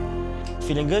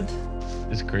Feeling good?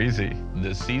 It's crazy.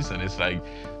 This season, it's like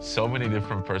so many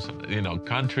different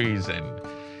countries and,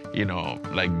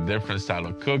 like different style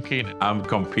of cooking. I'm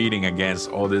competing against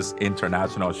all this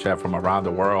international chef from around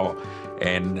the world,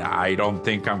 and I don't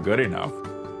think I'm good enough.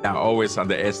 I always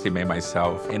underestimate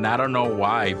myself, and I don't know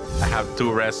why. I have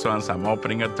 2 restaurants. I'm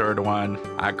opening a 3rd one.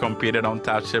 I competed on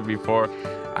Top Chef before.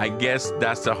 I guess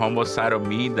that's the humble side of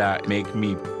me that make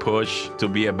me push to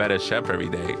be a better chef every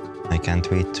day. I can't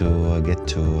wait to get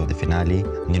to the finale.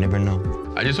 You never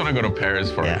know. I just want to go to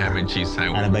Paris for a ham and cheese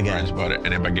sandwich and a with baguette. French butter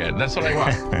and a baguette. That's what I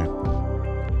want.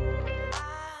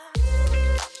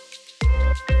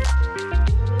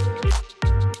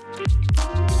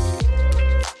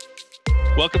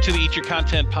 Welcome to the Eat Your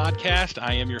Content podcast.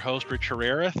 I am your host, Rich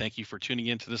Herrera. Thank you for tuning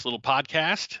into this little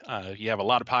podcast. You have a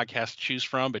lot of podcasts to choose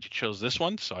from, but you chose this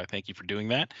one, so I thank you for doing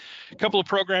that. A couple of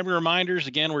programming reminders.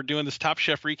 Again, we're doing this Top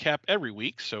Chef recap every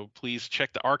week, so please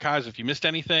check the archives if you missed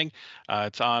anything.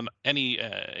 It's on any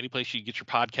place you get your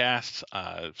podcasts,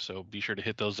 so be sure to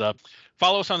hit those up.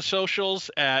 Follow us on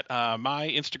socials at my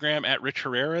Instagram at Rich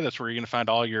Herrera. That's where you're going to find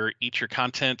all your Eat Your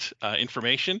Content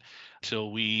information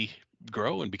until we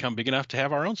grow and become big enough to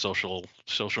have our own social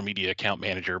media account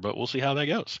manager, but we'll see how that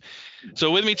goes. So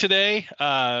with me today,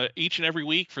 each and every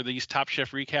week for these Top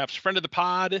Chef recaps, friend of the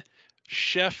pod,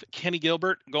 Chef Kenny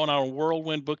Gilbert, going on a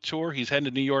whirlwind book tour. He's heading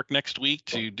to New York next week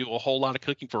to do a whole lot of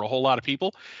cooking for a whole lot of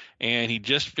people. And he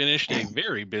just finished a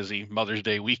very busy Mother's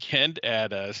Day weekend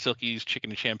at Silky's Chicken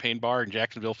and Champagne Bar in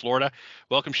Jacksonville, Florida.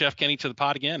 Welcome, Chef Kenny, to the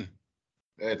pod again.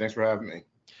 Hey, thanks for having me.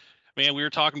 Man, we were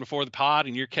talking before the pod,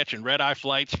 and you're catching red-eye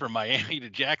flights from Miami to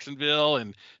Jacksonville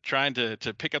and trying to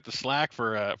pick up the slack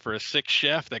for a sick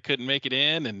chef that couldn't make it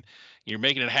in, and you're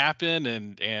making it happen.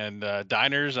 And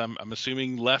diners, I'm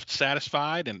assuming, left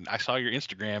satisfied. And I saw your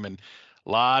Instagram, and a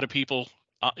lot of people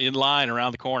in line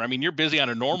around the corner. I mean, you're busy on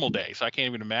a normal day, so I can't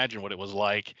even imagine what it was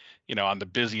like, on the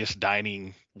busiest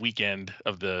dining weekend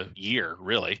of the year,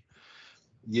 really.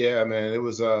 Yeah, man, it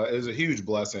was a huge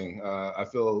blessing. I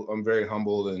feel I'm very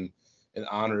humbled and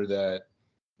honored that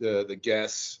the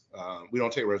guests, we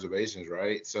don't take reservations,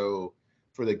 right? So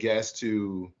for the guests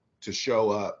to show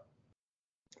up,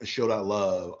 show that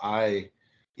love, I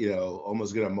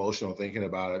almost get emotional thinking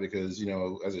about it because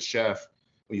as a chef,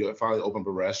 when you finally open up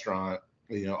a restaurant,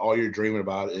 all you're dreaming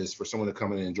about is for someone to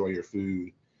come in and enjoy your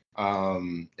food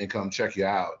and come check you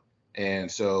out. And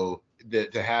so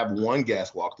to have one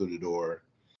guest walk through the door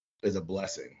is a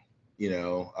blessing.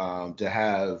 To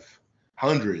have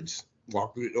hundreds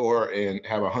walk through the door and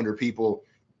have 100 people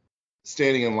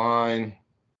standing in line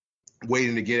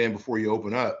waiting to get in before you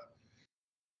open up,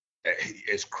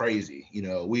 it's crazy.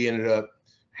 We ended up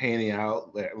handing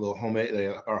out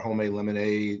our homemade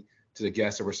lemonade to the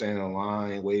guests that were standing in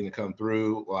line waiting to come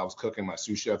through while I was cooking. My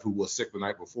sous chef, who was sick the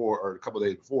night before or a couple of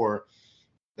days before,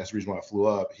 that's the reason why I flew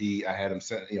up. I had him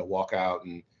walk out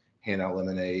and hand out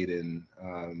lemonade and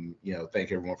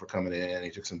thank everyone for coming in. He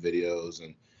took some videos,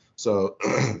 and so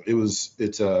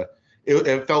it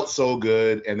felt so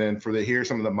good. And then hear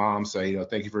some of the moms say,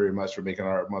 thank you very much for making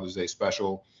our Mother's Day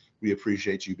special. We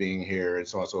appreciate you being here, and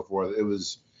so on and so forth. It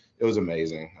was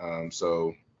amazing.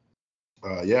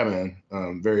 Yeah, man,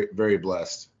 very, very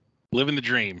blessed. Living the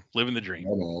dream. Yeah,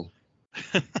 man.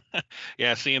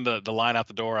 Yeah, seeing the line out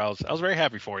the door, I was very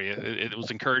happy for you. It was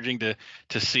encouraging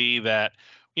to see that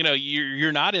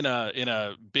you're not in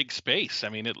a big space. I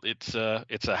mean, it's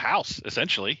a house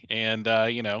essentially, and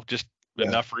just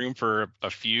enough room for a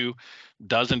few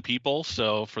dozen people.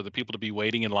 So for the people to be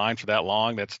waiting in line for that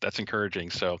long, that's encouraging.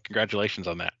 So congratulations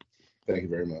on that. Thank you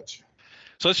very much.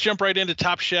 So let's jump right into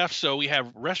Top Chef. So we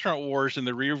have Restaurant Wars in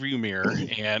the rearview mirror,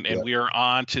 and we are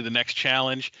on to the next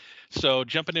challenge. So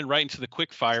jumping in right into the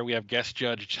quick fire, we have guest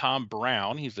judge Tom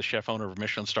Brown. He's the chef owner of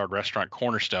Michelin-starred restaurant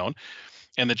Cornerstone.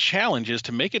 And the challenge is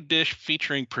to make a dish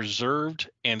featuring preserved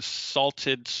and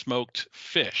salted smoked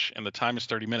fish, and the time is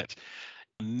 30 minutes.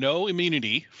 No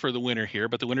immunity for the winner here,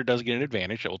 but the winner does get an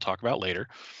advantage that we'll talk about later.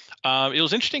 It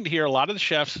was interesting to hear a lot of the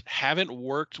chefs haven't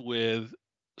worked with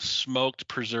smoked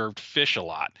preserved fish a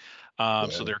lot.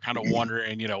 So they're kind of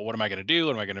wondering, what am I going to do?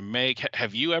 What am I going to make?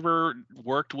 Have you ever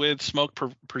worked with smoked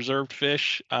preserved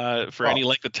fish for any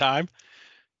length of time?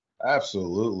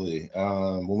 Absolutely.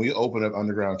 When we opened up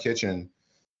Underground Kitchen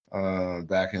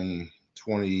back in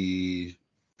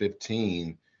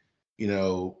 2015,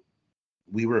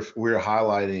 we were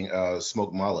highlighting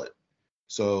smoked mullet.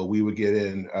 So we would get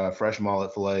in fresh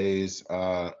mullet fillets,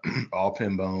 all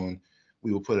pin bone.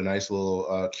 We would put a nice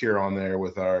little cure on there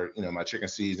with our, my chicken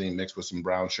seasoning mixed with some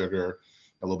brown sugar,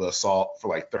 a little bit of salt for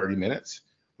like 30 minutes.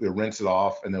 We would rinse it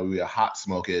off, and then we would hot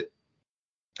smoke it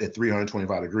at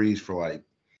 325 degrees for like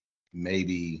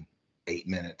maybe 8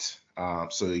 minutes.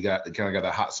 So you kind of got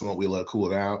that hot smoke. We let it cool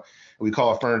down. And we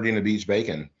call it Fernandina Beach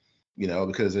bacon,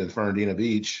 because in Fernandina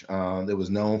Beach, it was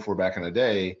known for back in the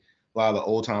day. A lot of the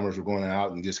old timers were going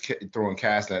out and just throwing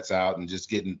cast nets out and just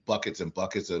getting buckets and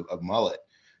buckets of mullet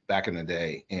back in the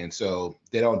day. And so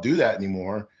they don't do that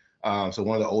anymore. So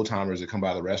one of the old timers that come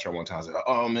by the restaurant one time was like,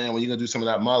 "Oh man, when you gonna do some of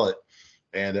that mullet?"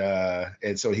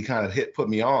 And so he kind of put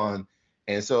me on.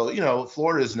 And so,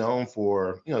 Florida is known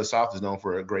for, the South is known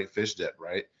for a great fish dip,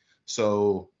 right?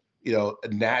 So,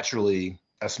 naturally,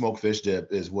 a smoked fish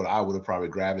dip is what I would have probably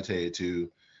gravitated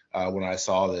to when I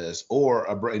saw this, or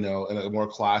a more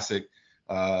classic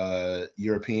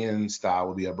European style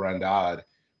would be a brandade,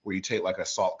 where you take like a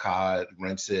salt cod,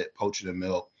 rinse it, poach it in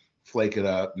milk, flake it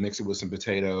up, mix it with some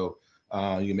potato.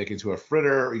 You can make it into a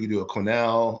fritter, or you can do a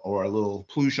quenelle or a little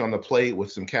pluche on the plate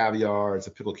with some caviar. It's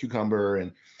a pickled cucumber,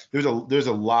 and there's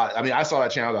a lot. I mean, I saw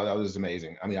that channel. That was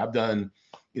amazing. I mean, I've done,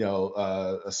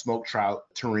 a smoked trout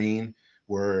terrine,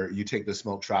 where you take the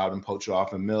smoked trout and poach it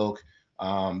off in milk.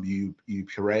 You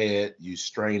puree it, you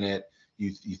strain it,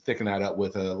 you thicken that up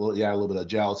with a little bit of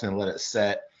gelatin, let it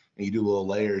set, and you do little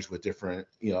layers with different,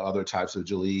 other types of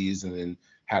gelees, and then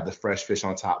have the fresh fish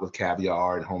on top with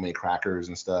caviar and homemade crackers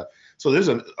and stuff. So there's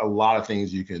a lot of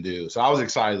things you can do. So I was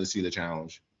excited to see the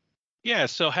challenge. Yeah,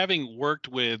 so having worked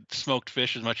with smoked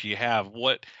fish as much as you have,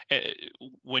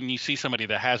 when you see somebody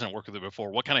that hasn't worked with it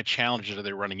before, what kind of challenges are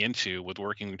they running into with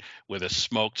working with a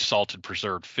smoked, salted,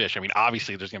 preserved fish? I mean,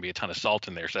 obviously there's going to be a ton of salt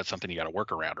in there, so that's something you got to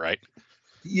work around, right?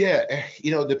 Yeah,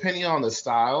 depending on the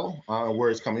style, where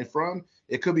it's coming from,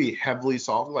 it could be heavily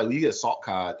salted. Like when you get salt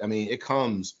cod, I mean, it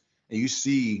comes and you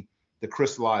see the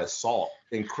crystallized salt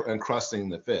encrusting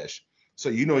the fish. So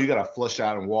you got to flush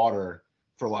out in water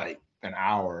for like an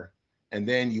hour, and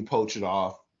then you poach it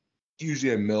off,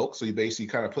 usually in milk. So you basically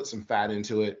kind of put some fat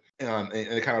into it, and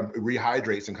it kind of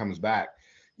rehydrates and comes back.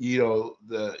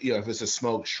 If it's a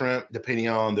smoked shrimp, depending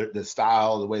on the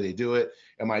style, the way they do it,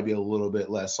 it might be a little bit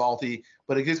less salty,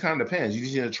 but it just kind of depends. You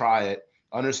just need to try it,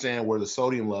 understand where the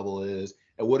sodium level is,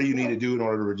 and what do you need to do in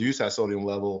order to reduce that sodium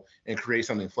level and create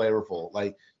something flavorful.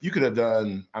 Like you could have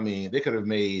done, I mean, they could have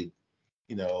made,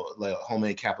 like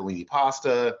homemade capellini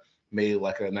pasta, made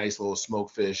like a nice little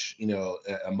smoked fish,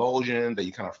 emulsion that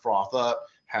you kind of froth up,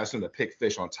 have some of the picked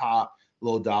fish on top,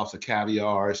 little dollops of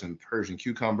caviar, some Persian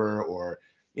cucumber, or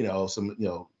some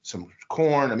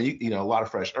corn. I mean, a lot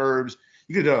of fresh herbs.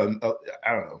 You could do,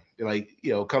 I don't know, like,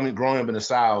 growing up in the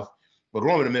South, but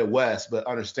growing up in the Midwest, but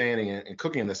understanding and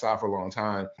cooking in the South for a long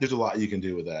time, there's a lot you can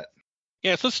do with that.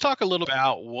 Yeah, so let's talk a little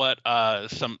about what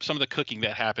some of the cooking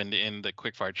that happened in the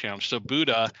Quickfire Challenge. So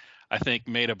Buddha, I think,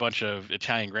 made a bunch of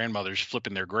Italian grandmothers flip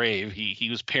in their grave. He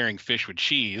was pairing fish with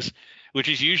cheese, which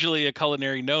is usually a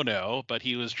culinary no-no, but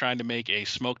he was trying to make a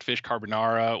smoked fish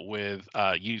carbonara with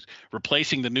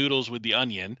replacing the noodles with the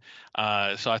onion.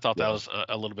 So I thought that was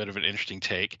a little bit of an interesting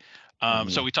take.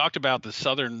 So we talked about the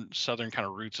southern kind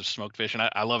of roots of smoked fish, and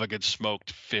I love a good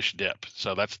smoked fish dip.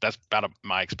 So that's about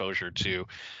my exposure to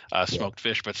smoked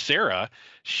fish. But Sarah,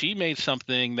 she made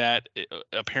something that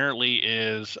apparently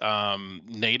is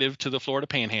native to the Florida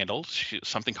Panhandle,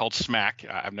 something called smack.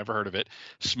 I've never heard of it.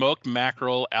 Smoked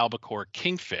mackerel albacore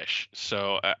kingfish.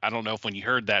 So I don't know if when you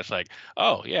heard that, it's like,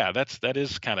 oh yeah, that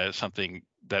is kind of something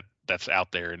that's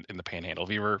out there in the Panhandle.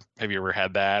 Have you ever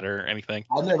had that or anything?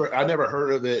 I never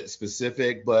heard of it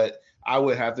specific, but I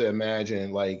would have to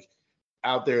imagine, like,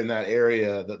 out there in that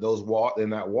area, that in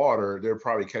that water, they're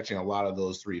probably catching a lot of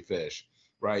those three fish,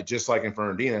 right? Just like in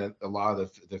Fernandina, a lot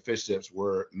of the fish dips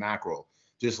were mackerel.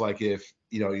 Just like if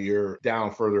you're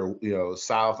down further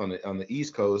south on the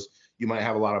East Coast, you might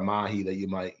have a lot of mahi that you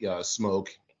might smoke,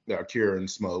 cure and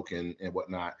smoke and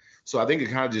whatnot. So I think it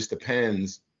kind of just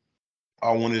depends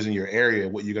on what is in your area,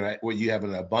 what you have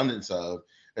an abundance of,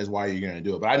 is why you're going to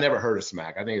do it. But I never heard of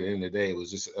smack. I think at the end of the day, it was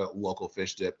just a local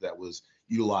fish dip that was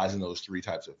utilizing those three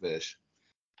types of fish.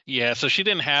 Yeah, so she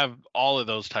didn't have all of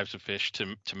those types of fish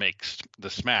to make the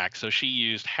smack. So she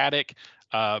used haddock,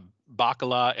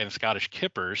 bacala, and Scottish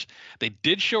kippers. They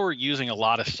did show her using a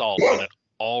lot of salt on an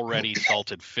already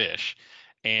salted fish,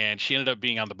 and she ended up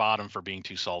being on the bottom for being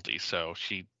too salty. So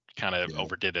she kind of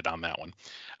overdid it on that one.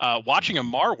 Watching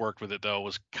Amar work with it, though,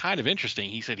 was kind of interesting.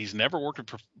 He said he's never worked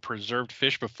with preserved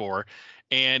fish before,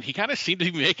 and he kind of seemed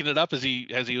to be making it up as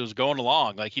he was going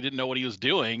along. Like he didn't know what he was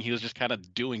doing. He was just kind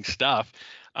of doing stuff.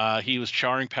 He was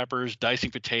charring peppers,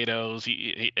 dicing potatoes.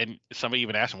 And somebody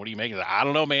even asked him, "What are you making?" I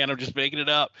don't know, man. I'm just making it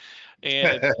up.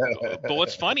 And but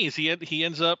what's funny is he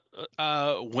ends up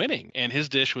winning, and his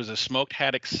dish was a smoked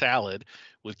haddock salad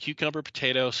with cucumber,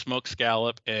 potato, smoked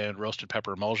scallop, and roasted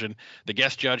pepper emulsion. The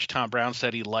guest judge, Tom Brown,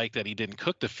 said he liked that he didn't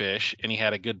cook the fish and he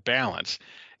had a good balance.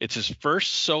 It's his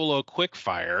first solo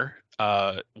quickfire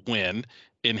win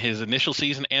in his initial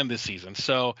season and this season.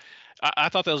 So I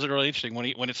thought that was really interesting.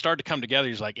 When it started to come together,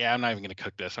 he's like, yeah, I'm not even going to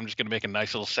cook this. I'm just going to make a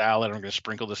nice little salad. I'm going to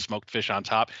sprinkle the smoked fish on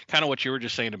top. Kind of what you were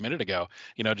just saying a minute ago.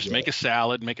 Just make a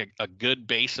salad, make a good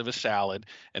base of a salad,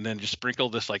 and then just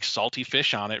sprinkle this like salty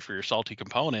fish on it for your salty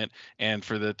component and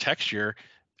for the texture,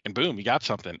 and boom, you got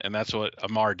something. And that's what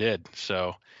Amar did.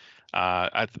 So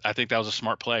I think that was a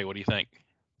smart play. What do you think?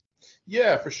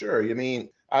 Yeah, for sure. I mean,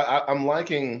 I'm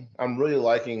really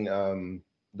liking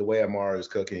the way Amar is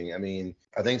cooking. I mean,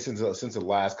 I think since the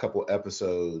last couple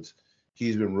episodes,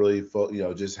 he's been really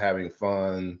just having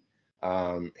fun.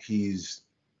 He's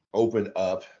opened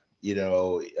up.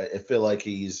 I feel like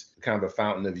he's kind of a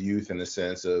fountain of youth in the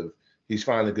sense of he's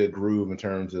finding a good groove in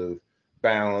terms of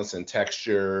balance and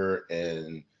texture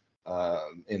and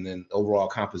then overall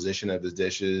composition of his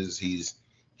dishes.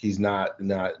 He's not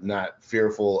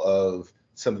fearful of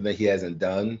something that he hasn't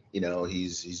done.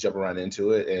 He's jumping right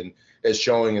into it, and it's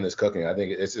showing in his cooking. I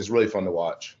think it's really fun to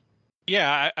watch.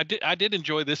 Yeah, I did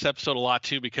enjoy this episode a lot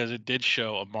too, because it did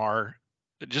show Amar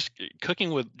just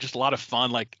cooking with just a lot of fun,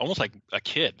 like almost like a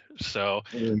kid. So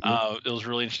it was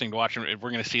really interesting to watch, and we're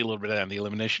going to see a little bit of that in the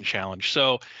elimination challenge.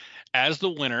 So as the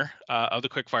winner of the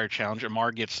quickfire challenge,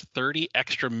 Amar gets 30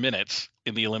 extra minutes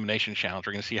in the elimination challenge.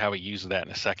 We're going to see how he uses that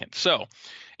in a second. So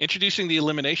introducing the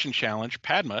elimination challenge,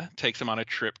 Padma takes him on a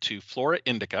trip to Flora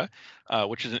Indica,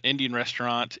 which is an Indian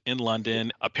restaurant in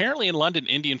London. Apparently in London,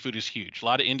 Indian food is huge. A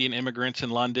lot of Indian immigrants in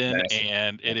London, Nice.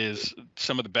 and it is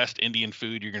some of the best Indian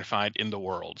food you're going to find in the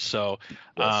world. So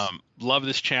Yes. love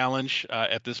this challenge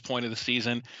at this point of the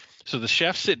season. So the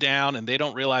chefs sit down and they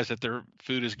don't realize that their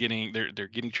food is they're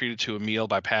getting treated to a meal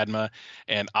by Padma,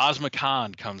 and Azma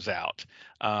Khan comes out,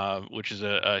 which is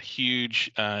a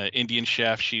huge Indian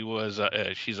chef. She's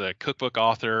a cookbook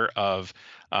author of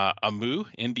Amu,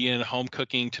 Indian Home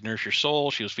Cooking to Nourish Your Soul.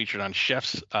 She was featured on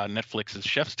Netflix's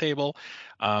Chef's Table.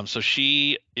 So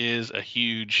she is a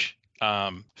huge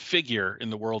figure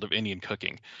in the world of Indian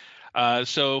cooking.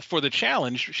 So for the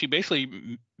challenge, she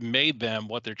basically made them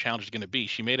what their challenge is going to be.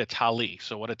 She made a thali.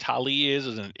 So what a thali is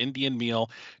an Indian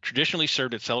meal traditionally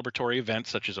served at celebratory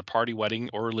events such as a party, wedding,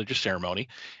 or religious ceremony.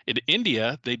 In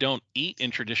India, they don't eat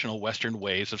in traditional Western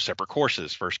ways of separate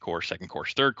courses, first course, second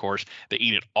course, third course. They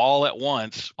eat it all at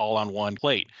once, all on one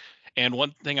plate. And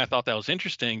one thing I thought that was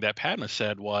interesting that Padma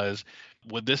said was,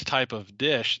 with this type of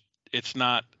dish, it's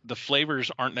not, the flavors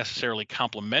aren't necessarily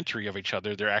complementary of each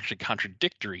other. They're actually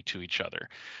contradictory to each other.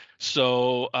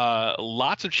 So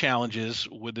lots of challenges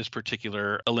with this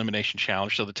particular elimination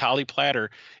challenge. So the thali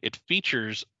platter, it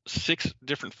features 6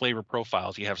 different flavor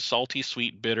profiles. You have salty,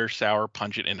 sweet, bitter, sour,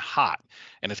 pungent, and hot,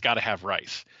 and it's got to have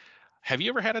rice. Have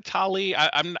you ever had a thali?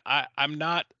 I'm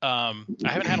not. I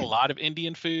haven't had a lot of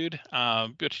Indian food,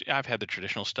 but I've had the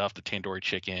traditional stuff, the tandoori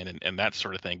chicken and that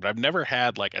sort of thing. But I've never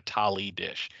had like a thali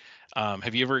dish.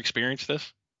 Have you ever experienced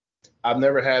this? I've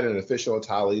never had an official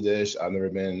thali dish. I've never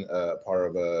been part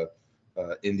of a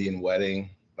Indian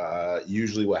wedding.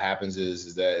 Usually, what happens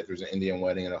is that if there's an Indian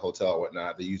wedding in a hotel or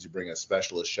whatnot, they usually bring a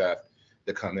specialist chef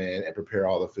to come in and prepare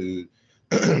all the food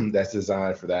that's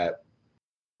designed for that.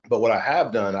 But what I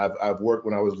have done, I've worked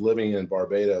when I was living in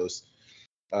Barbados.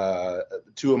 2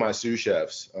 of my sous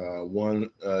chefs, one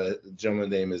gentleman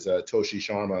named is Toshi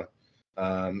Sharma.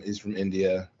 He's from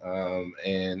India,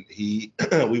 and he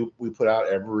we put out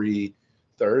every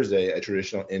Thursday a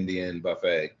traditional Indian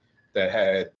buffet that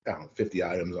had 50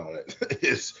 items on it.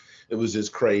 It was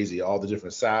just crazy. All the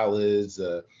different salads.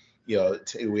 We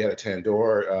had a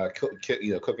tandoor,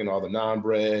 cooking all the naan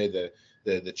bread,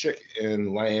 the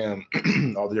chicken, lamb,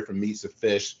 all the different meats of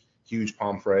fish, huge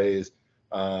pomfrets.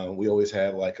 We always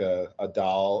had like a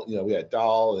dal. We had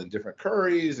dal and different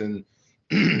curries and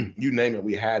you name it,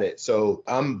 we had it. So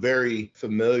I'm very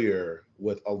familiar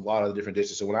with a lot of the different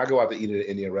dishes. So when I go out to eat at an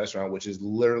Indian restaurant, which is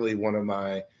literally one of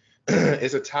my,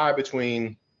 it's a tie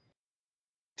between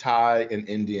Thai and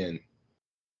Indian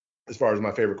as far as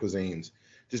my favorite cuisines,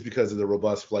 just because of the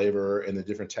robust flavor and the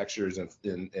different textures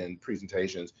and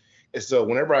presentations. And so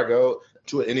whenever I go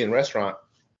to an Indian restaurant,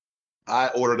 I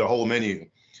order the whole menu.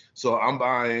 So I'm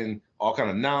buying all kind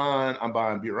of naan, I'm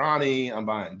buying biryani, I'm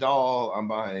buying dal, I'm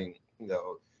buying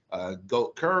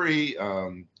goat curry,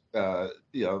 saag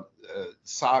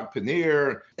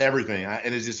paneer, everything.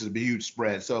 And it's just a huge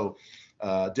spread. So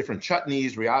different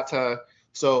chutneys, riata.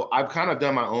 So I've kind of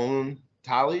done my own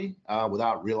thali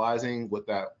without realizing what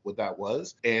that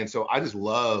was. And so I just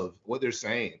love what they're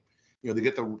saying. they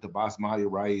get the basmati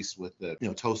rice with the,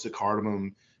 toasted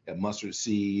cardamom and mustard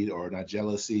seed or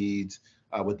nigella seeds,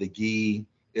 with the ghee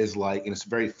is like, and it's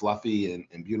very fluffy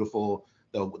and beautiful.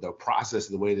 The process,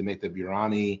 the way they make the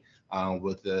biryani,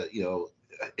 with the,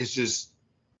 it's just,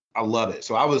 I love it.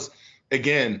 So I was,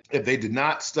 again, if they did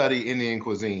not study Indian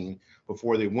cuisine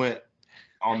before they went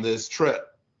on this trip,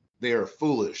 they are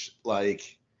foolish.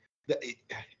 Like,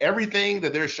 everything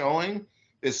that they're showing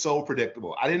is so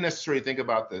predictable. I didn't necessarily think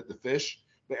about the fish,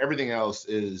 but everything else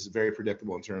is very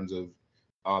predictable in terms of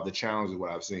the challenge of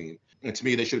what I've seen. And to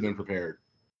me, they should have been prepared.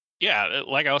 Yeah,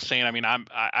 like I was saying, I mean,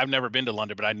 I've never been to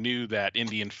London, but I knew that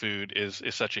Indian food is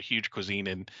such a huge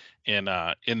cuisine in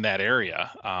that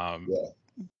area. Yeah.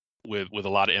 With a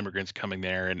lot of immigrants coming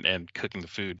there and cooking the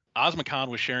food. Ozma Khan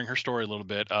was sharing her story a little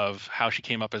bit of how she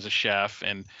came up as a chef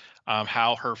and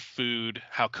how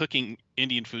how cooking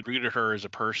Indian food rooted her as a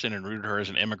person and rooted her as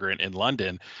an immigrant in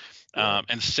London.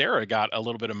 And Sarah got a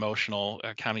little bit emotional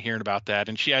kind of hearing about that.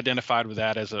 And she identified with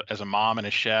that as a mom and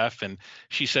a chef. And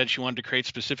she said she wanted to create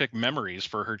specific memories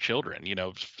for her children,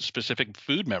 specific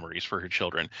food memories for her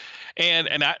children.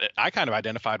 And I kind of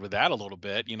identified with that a little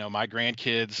bit. My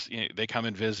grandkids, they come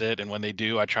and visit. And when they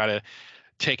do, I try to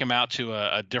take them out to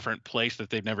a different place that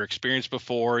they've never experienced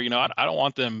before. I don't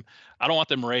want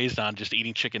them raised on just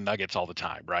eating chicken nuggets all the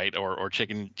time, right? Or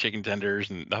chicken tenders,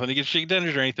 and nothing against chicken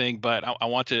tenders or anything, but I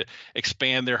want to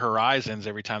expand their horizons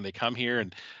every time they come here.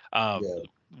 And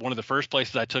one of the first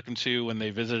places I took them to when they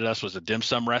visited us was a dim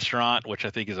sum restaurant, which I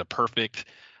think is a perfect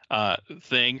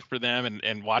thing for them.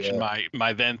 And watching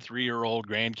my then 3-year-old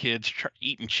grandkids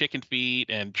eating chicken feet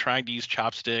and trying to use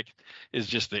chopstick is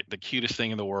just the cutest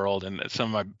thing in the world. And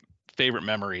some of my favorite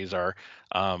memories are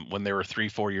when they were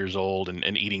 3-4 years old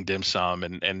and eating dim sum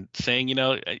and saying,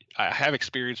 I have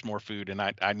experienced more food and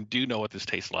I do know what this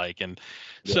tastes like. And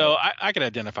so I could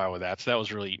identify with that. So that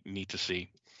was really neat to see.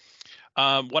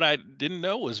 What I didn't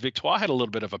know was Victoire had a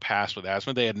little bit of a past with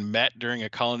Asma. They had met during a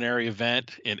culinary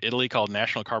event in Italy called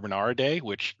National Carbonara Day,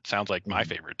 which sounds like my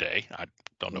favorite day. I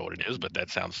don't know what it is, but that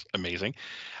sounds amazing.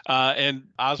 And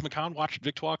Asma Khan watched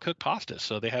Victoire cook pasta,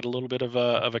 so they had a little bit of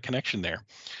a connection there.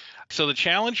 So the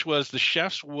challenge was the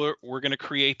chefs were going to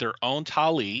create their own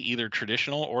thali, either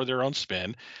traditional or their own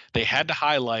spin. They had to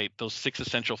highlight those 6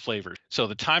 essential flavors. So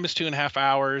the time is 2.5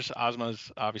 hours.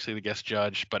 Ozma's obviously the guest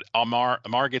judge, but Amar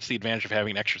gets the advantage of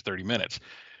having an extra 30 minutes.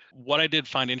 What I did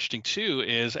find interesting too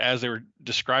is as they were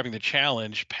describing the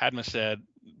challenge, Padma said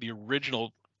the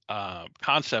original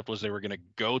concept was they were going to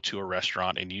go to a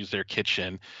restaurant and use their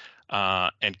kitchen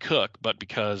and cook, but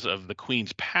because of the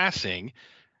Queen's passing,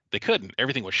 they couldn't.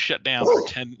 Everything was shut down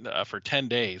for 10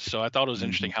 days. So I thought it was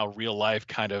interesting how real life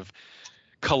kind of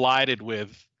collided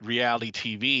with reality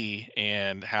TV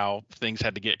and how things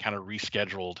had to get kind of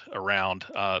rescheduled around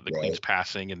the Queen's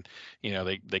passing. And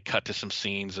they cut to some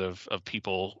scenes of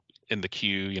people in the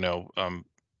queue,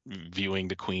 viewing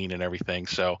the Queen and everything.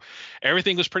 So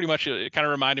everything was pretty much, it kind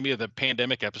of reminded me of the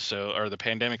pandemic episode or the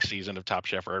pandemic season of Top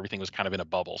Chef, where everything was kind of in a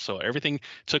bubble. So everything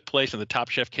took place in the Top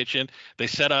Chef kitchen. They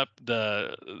set up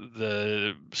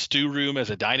the stew room as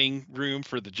a dining room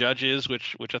for the judges,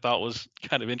 which I thought was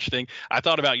kind of interesting. I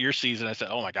thought about your season. I said,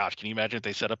 oh my gosh, can you imagine if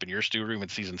they set up in your stew room in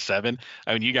season 7?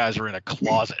 I mean, you guys were in a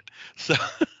closet. So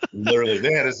literally,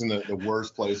 they had us in the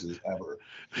worst places ever.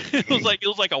 It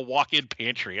was like a walk-in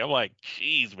pantry. I'm like,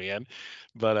 geez, man.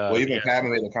 But even Pat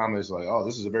made the comments like, "Oh,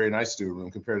 this is a very nice stew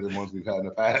room compared to the ones we've had in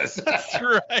the past." That's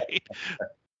right.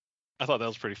 I thought that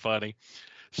was pretty funny.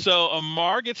 So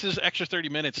Amar gets his extra 30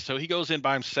 minutes, so he goes in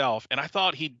by himself, and I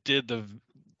thought he did the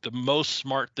most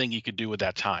smart thing he could do with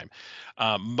that time.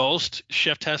 Most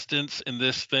chef testants in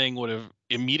this thing would have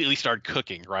immediately started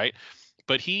cooking, right?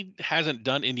 But he hasn't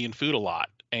done Indian food a lot.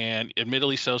 And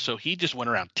admittedly so he just went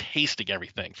around tasting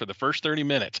everything for the first 30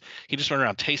 minutes. He just went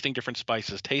around tasting different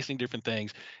spices, tasting different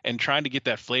things, and trying to get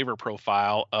that flavor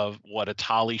profile of what a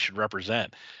thali should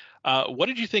represent. What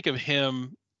did you think of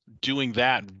him doing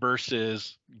that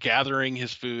versus gathering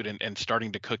his food and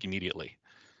starting to cook immediately?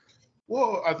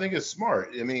 Well, I think it's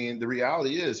smart. I mean, the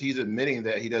reality is he's admitting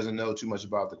that he doesn't know too much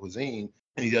about the cuisine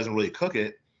and he doesn't really cook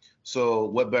it. So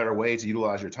what better way to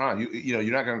utilize your time? You're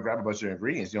not going to grab a bunch of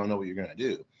ingredients. You don't know what you're going to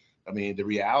do. I mean, the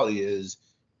reality is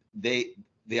they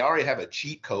already have a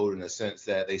cheat code in the sense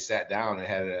that they sat down and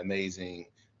had an amazing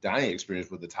dining experience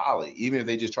with the thali. Even if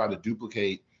they just try to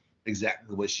duplicate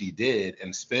exactly what she did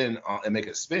and make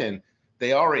it spin,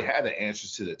 they already had the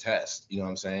answers to the test. You know what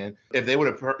I'm saying? If they would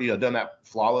have done that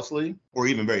flawlessly or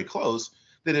even very close,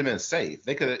 they'd have been safe.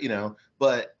 They could have,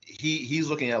 but he's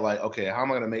looking at like, okay, how am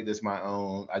I going to make this my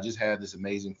own? I just had this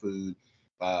amazing food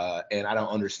and I don't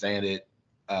understand it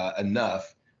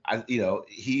enough.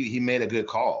 he made a good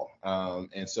call.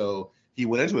 And so he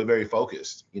went into it very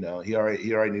focused. He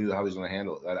already knew how he was going to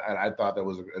handle it. I thought that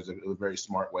was a very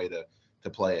smart way to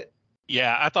play it.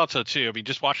 Yeah, I thought so too. I mean,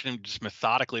 just watching him just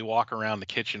methodically walk around the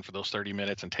kitchen for those 30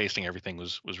 minutes and tasting everything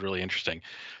was really interesting.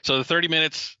 So the 30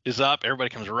 minutes is up. Everybody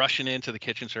comes rushing into the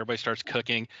kitchen, so everybody starts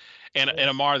cooking. And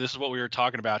Amar, this is what we were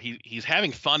talking about. He's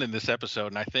having fun in this episode,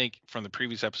 and I think from the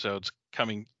previous episodes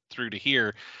coming through to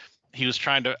here, he was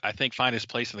trying to, I think, find his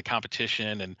place in the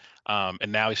competition, and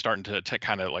now he's starting to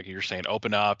kind of, like you're saying,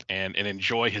 open up and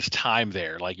enjoy his time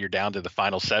there. Like, you're down to the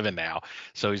final 7 now,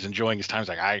 so he's enjoying his time. He's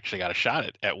like, I actually got a shot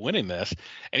at winning this,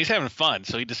 and he's having fun.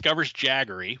 So he discovers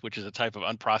jaggery, which is a type of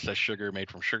unprocessed sugar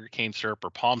made from sugarcane syrup or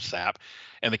palm sap,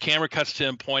 and the camera cuts to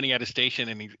him pointing at his station,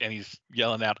 and he's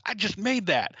yelling out, I just made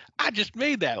that,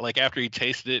 like after he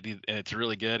tasted it, and it's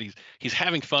really good. He's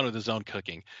having fun with his own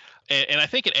cooking. And I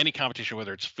think in any competition,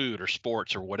 whether it's food or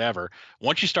sports or whatever,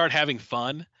 once you start having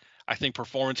fun, I think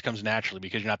performance comes naturally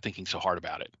because you're not thinking so hard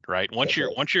about it, right? Once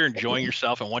you're enjoying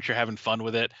yourself and once you're having fun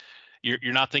with it,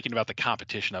 you're not thinking about the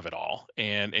competition of it all,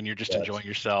 and you're just enjoying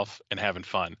yourself and having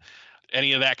fun.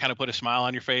 Any of that kind of put a smile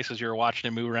on your face as you were watching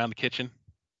him move around the kitchen?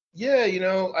 Yeah,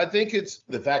 I think it's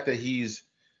the fact that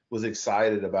was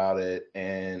excited about it,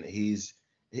 and he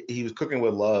was cooking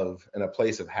with love in a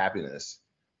place of happiness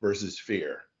versus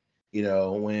fear.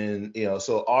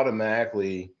 So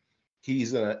automatically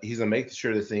he's gonna make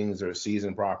sure that things are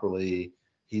seasoned properly.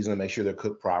 He's gonna make sure they're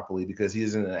cooked properly because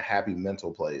he's in a happy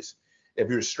mental place. If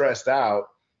you're stressed out,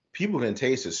 people can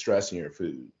taste the stress in your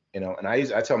food. And I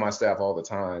tell my staff all the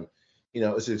time,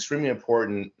 it's extremely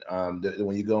important that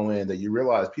when you go in that you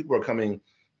realize people are coming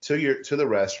to the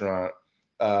restaurant.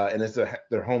 And it's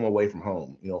their home away from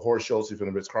home. Horst Schulze from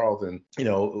the Ritz-Carlton,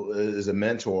 is a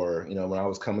mentor. When I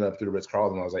was coming up through the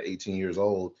Ritz-Carlton when I was like 18 years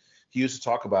old, he used to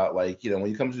talk about, like, when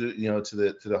you come to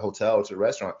the hotel or to the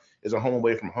restaurant, it's a home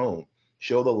away from home.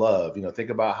 Show the love. Think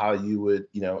about how you would,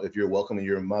 if you're welcoming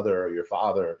your mother or your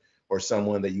father or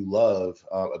someone that you love,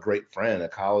 a great friend, a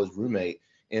college roommate,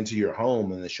 into your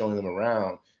home, and then showing them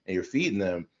around and you're feeding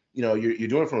them. You're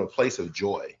doing it from a place of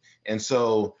joy. And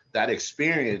so that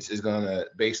experience is going to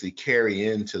basically carry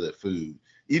into the food.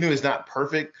 Even if it's not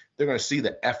perfect, they're going to see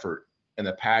the effort and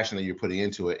the passion that you're putting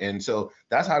into it. And so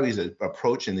that's how he's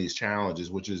approaching these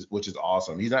challenges, which is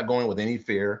awesome. He's not going with any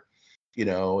fear.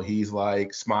 He's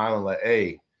like smiling, like,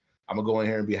 hey, I'm going to go in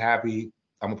here and be happy.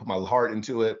 I'm going to put my heart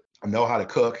into it. I know how to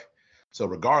cook. So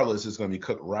regardless, it's going to be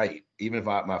cooked right. Even if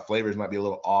my flavors might be a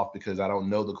little off because I don't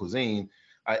know the cuisine,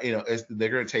 they're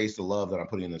going to taste the love that I'm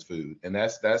putting in this food. And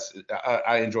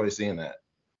I enjoy seeing that.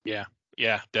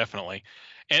 Yeah, definitely.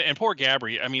 And poor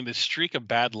Gabri, I mean, the streak of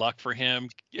bad luck for him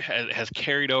has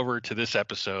carried over to this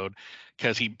episode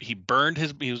because he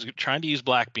was trying to use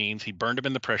black beans. He burned them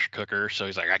in the pressure cooker. So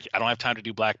he's like, I don't have time to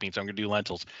do black beans. I'm going to do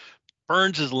lentils.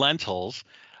 Burns his lentils.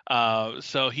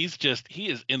 So he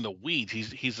is in the weeds.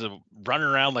 He's running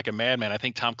around like a madman. I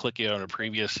think Tom Colicchio in a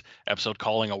previous episode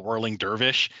calling a whirling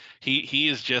dervish. He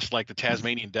is just like the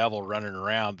Tasmanian devil running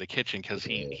around the kitchen because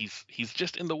he's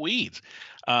just in the weeds.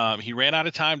 He ran out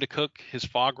of time to cook his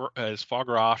foie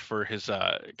gras for his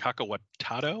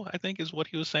cacahuatado, I think is what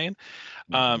he was saying.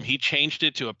 He changed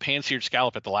it to a pan-seared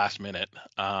scallop at the last minute,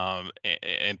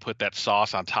 and put that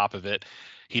sauce on top of it.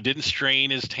 He didn't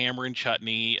strain his tamarind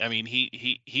chutney. I mean,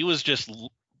 he was just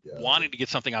wanting to get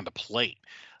something on the plate.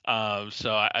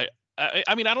 So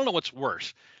I mean, I don't know what's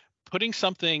worse, putting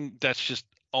something that's just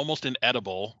almost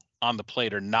inedible on the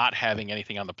plate or not having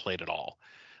anything on the plate at all.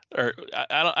 Or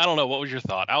I don't know. What was your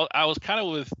thought? I was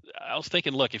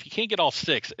thinking, look, if you can't get all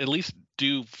 6, at least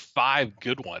do 5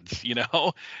 good ones,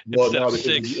 Well, no,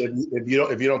 if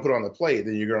you don't put it on the plate,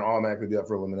 then you're going to automatically be up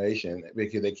for elimination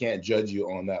because they can't judge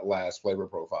you on that last flavor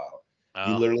profile.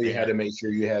 You literally had to make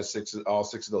sure you had all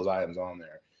 6 of those items on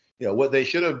there. What they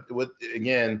should have.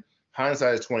 Again,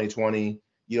 hindsight is 20/20.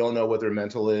 You don't know what their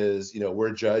mental is.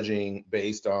 We're judging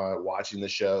based on watching the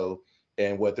show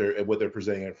and what they're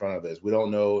presenting in front of us. We don't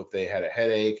know if they had a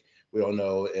headache. We don't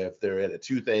know if they're at a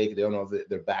toothache. They don't know if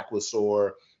their back was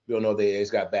sore. We don't know if they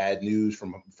just got bad news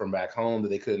from back home that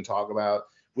they couldn't talk about.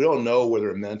 We don't know where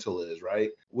their mental is,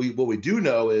 right? What we do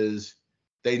know is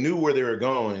they knew where they were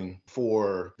going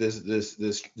for this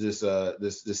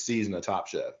season of Top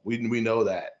Chef. We know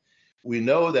that. We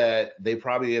know that they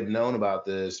probably have known about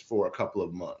this for a couple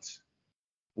of months.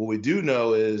 What we do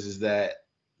know is that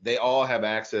they all have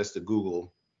access to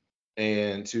Google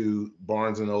and to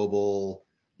Barnes and Noble,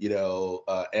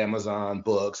 Amazon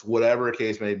books, whatever the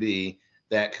case may be,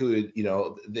 that could,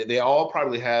 they all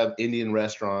probably have Indian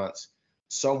restaurants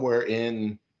somewhere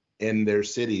in in their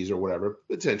cities or whatever,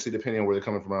 potentially depending on where they're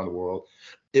coming from around the world.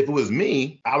 If it was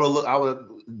me, I would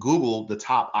Google the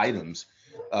top items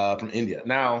from India.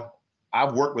 Now,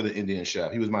 I've worked with an Indian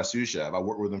chef. He was my sous chef. I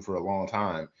worked with him for a long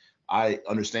time. I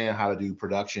understand how to do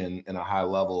production in a high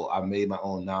level. I made my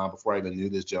own naan before I even knew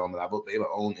this gentleman. I've made my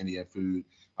own Indian food.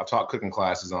 I've taught cooking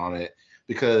classes on it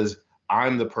because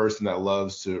I'm the person that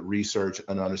loves to research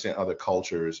and understand other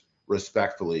cultures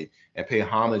respectfully and pay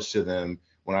homage to them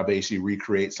when I basically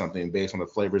recreate something based on the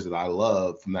flavors that I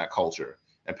love from that culture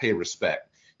and pay respect.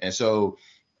 And so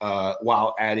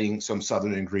while adding some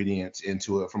Southern ingredients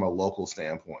into it from a local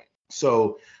standpoint.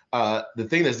 So the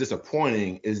thing that's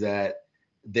disappointing is that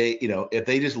they, if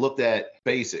they just looked at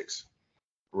basics,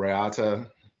 rayata,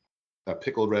 a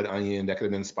pickled red onion, that could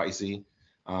have been spicy.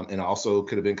 And also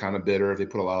could have been kind of bitter if they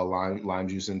put a lot of lime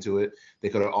juice into it. They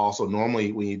could have also,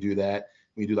 normally when you do that,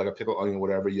 when you do like a pickled onion or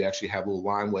whatever, you actually have little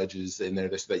lime wedges in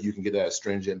there so that you can get that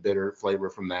astringent, bitter flavor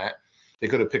from that. They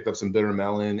could have picked up some bitter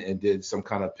melon and did some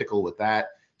kind of pickle with that.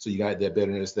 So you got that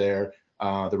bitterness there.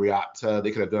 The riata,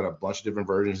 they could have done a bunch of different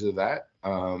versions of that.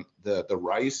 The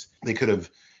rice, they could have,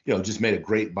 just made a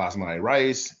great basmati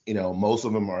rice. Most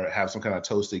of them have some kind of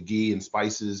toasted ghee and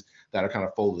spices that are kind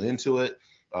of folded into it.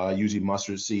 Usually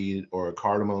mustard seed or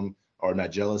cardamom or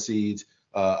nigella seeds.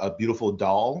 A beautiful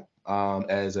dal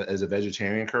as a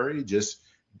vegetarian curry. Just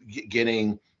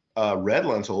getting red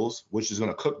lentils, which is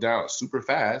going to cook down super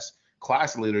fast.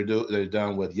 Classically, they're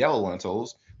done with yellow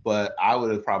lentils, but I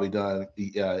would have probably done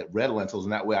the red lentils,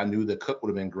 and that way I knew the cook would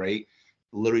have been great.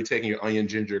 Literally taking your onion,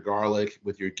 ginger, garlic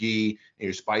with your ghee and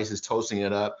your spices, toasting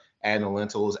it up, adding the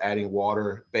lentils, adding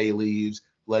water, bay leaves,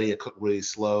 letting it cook really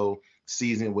slow,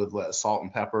 seasoning with salt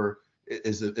and pepper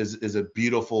is a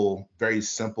beautiful, very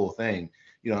simple thing.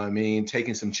 You know what I mean?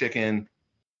 Taking some chicken,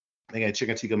 making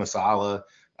chicken tikka masala,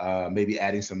 maybe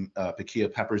adding some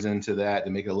piquilla peppers into that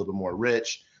to make it a little bit more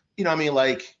rich. You know what I mean?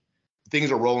 Like,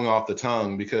 things are rolling off the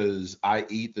tongue because I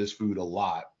eat this food a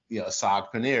lot.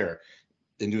 Saag paneer,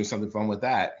 and doing something fun with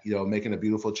that. Making a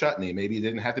beautiful chutney. Maybe it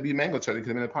didn't have to be mango chutney, it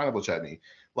could have been a pineapple chutney.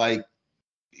 Like,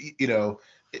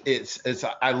 it's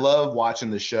I love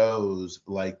watching the shows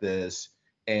like this,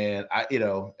 and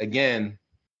again,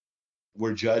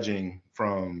 we're judging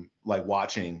from like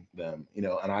watching them,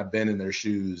 and I've been in their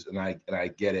shoes, and I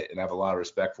get it, and I have a lot of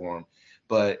respect for them.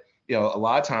 But a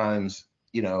lot of times,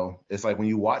 it's like when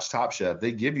you watch Top Chef,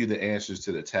 they give you the answers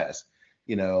to the test,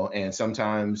 and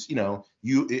sometimes,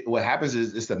 what happens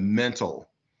is it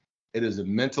is a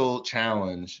mental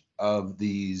challenge of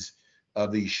these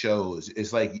shows.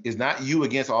 It's like, it's not you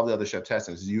against all the other chef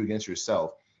testings, it's you against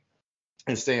yourself,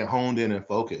 and staying honed in and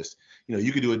focused.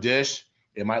 You could do a dish,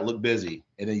 it might look busy,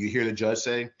 and then you hear the judge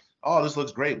say, oh, this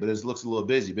looks great, but this looks a little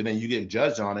busy. But then you get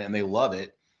judged on it and they love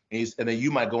it. And then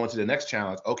you might go into the next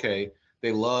challenge. Okay,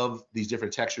 they love these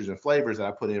different textures and flavors that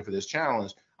I put in for this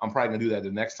challenge. I'm probably gonna do that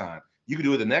the next time. You can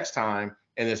do it the next time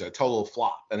and it's a total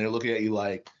flop. And they're looking at you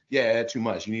like, yeah, add too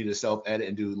much. You need to self-edit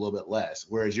and do a little bit less.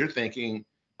 Whereas you're thinking,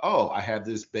 oh, I have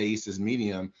this base, this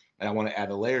medium, and I want to add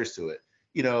the layers to it.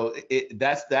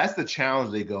 That's the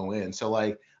challenge they go in. So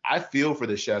like, I feel for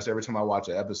the chefs every time I watch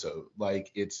an episode.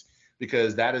 Like, it's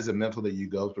because that is a mental that you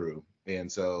go through.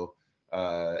 And so,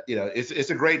 it's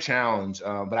a great challenge.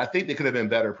 But I think they could have been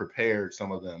better prepared,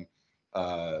 some of them,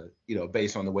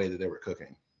 based on the way that they were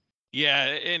cooking. Yeah,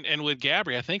 and with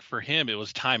Gabri, I think for him it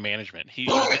was time management. He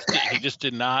just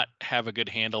did not have a good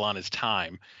handle on his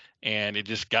time, and it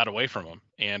just got away from him.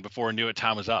 And before he knew it,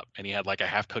 time was up, and he had like a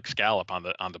half-cooked scallop on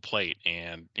the plate,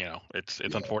 and it's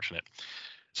unfortunate.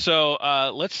 So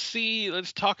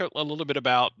let's talk a little bit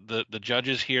about the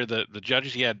judges here. The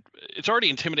judges he had, it's already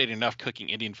intimidating enough cooking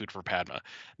Indian food for Padma.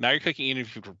 Now you're cooking Indian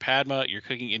food for Padma, you're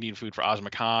cooking Indian food for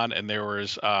Azma Khan, and there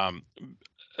was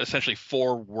essentially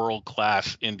 4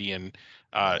 world-class Indian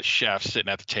chefs sitting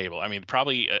at the table. I mean,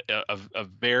 probably a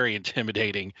very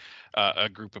intimidating a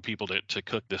group of people to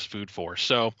cook this food for.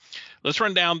 So let's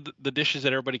run down the dishes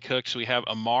that everybody cooks. So we have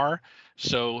Amar.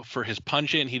 So for his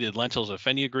pungent, he did lentils of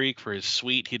fenugreek. For his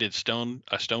sweet, he did stone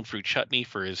fruit chutney.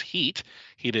 For his heat,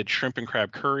 he did shrimp and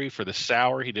crab curry. For the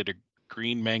sour, he did a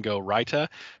green mango raita.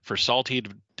 For salt, he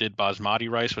did basmati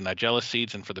rice with nigella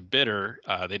seeds, and for the bitter,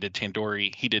 he did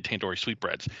tandoori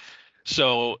sweetbreads.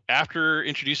 So after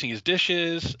introducing his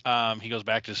dishes, he goes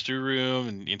back to the stew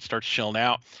room and starts chilling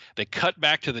out. They cut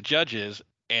back to the judges,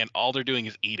 and all they're doing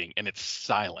is eating, and it's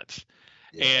silence.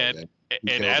 Yeah,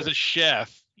 and as a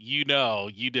chef,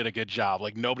 you did a good job.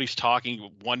 Like nobody's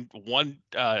talking. One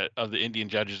of the Indian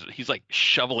judges, he's like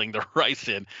shoveling the rice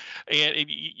in, and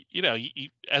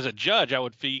as a judge, I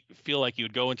would feel like you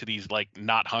would go into these like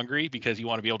not hungry because you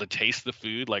want to be able to taste the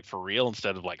food like for real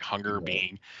instead of like hunger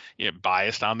being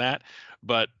biased on that.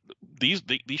 But these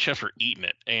chefs were eating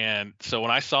it, and so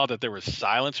when I saw that there was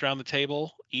silence around the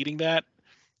table eating that,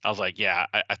 I was like, yeah,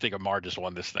 I think Amar just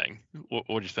won this thing.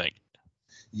 What'd you think?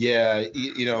 Yeah,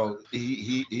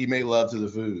 he made love to the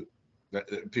food.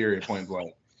 Period, point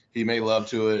blank. He made love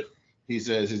to it. He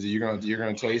says you're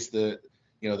gonna taste the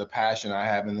passion I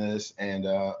have in this, and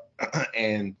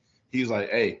and he's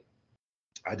like, hey,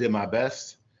 I did my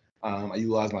best. I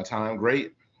utilized my time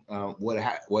great.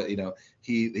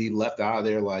 He left out of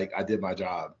there like I did my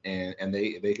job, and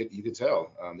you could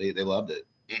tell they loved it.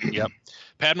 Yep.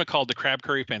 Padma called the crab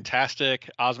curry fantastic.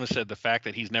 Ozma said the fact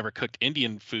that he's never cooked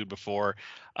Indian food before.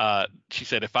 She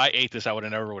said if I ate this, I would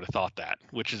have never thought that,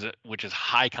 which is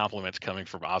high compliments coming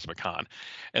from Ozma Khan.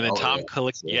 And then and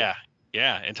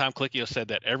Tom Colicchio said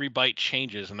that every bite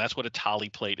changes, and that's what a tali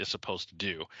plate is supposed to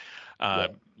do.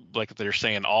 Like they're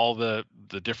saying, all the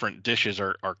different dishes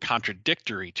are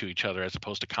contradictory to each other as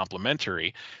opposed to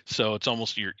complementary. So it's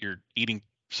almost you're eating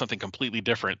something completely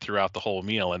different throughout the whole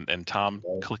meal, and Tom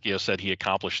Colicchio said he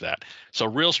accomplished that. So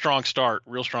real strong start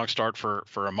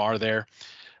for Amar there.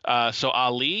 So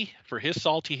Ali, for his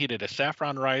salty, he did a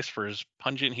saffron rice. For his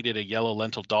pungent, he did a yellow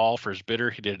lentil dal. For his bitter,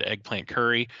 he did an eggplant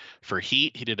curry. For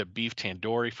heat, he did a beef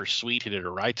tandoori. For sweet, he did a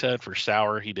raita. For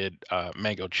sour, he did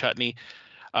mango chutney.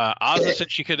 Ozma said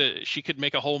she could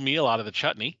make a whole meal out of the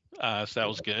chutney, so that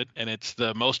was good. And it's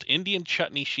the most Indian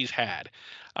chutney she's had.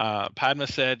 Padma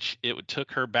said it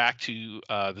took her back to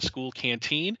the school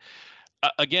canteen.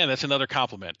 Again, that's another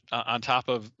compliment. On top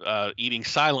of eating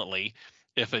silently,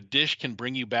 if a dish can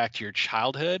bring you back to your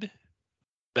childhood,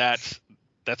 that's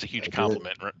a huge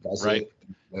compliment, right?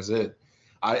 That's it.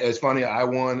 It's funny. I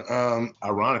won.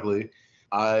 Ironically,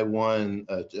 I won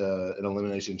an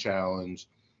elimination challenge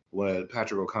when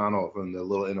Patrick O'Connell from the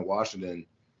Little Inn of Washington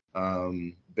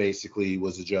basically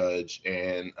was a judge,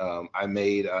 and I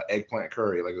made eggplant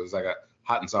curry. Like it was like a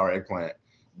hot and sour eggplant.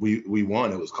 We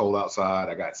won. It was cold outside.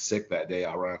 I got sick that day.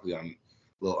 Ironically, I'm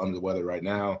a little under the weather right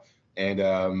now, and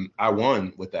I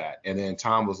won with that. And then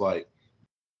Tom was like,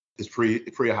 it's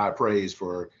pretty high praise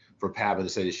for Padma to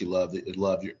say that she loved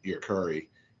your curry,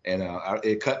 and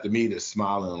it cut to me to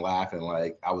smiling and laughing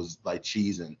like I was like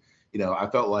cheesing. I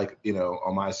felt like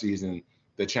on my season,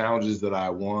 the challenges that I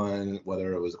won,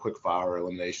 whether it was a quick fire or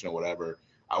elimination or whatever,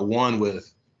 I won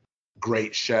with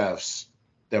great chefs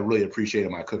that really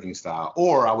appreciated my cooking style,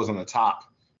 or I was on the top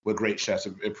with great chefs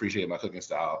that appreciated my cooking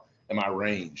style and my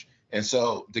range. And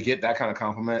so to get that kind of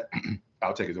compliment,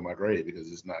 I'll take it to my grave because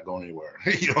it's not going anywhere.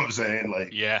 You know what I'm saying?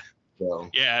 Like, yeah.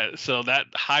 So that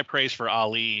high praise for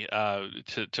Ali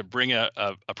to bring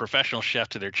a professional chef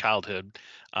to their childhood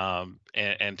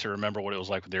and to remember what it was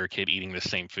like when they were a kid eating the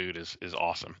same food is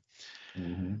awesome.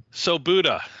 Mm-hmm. So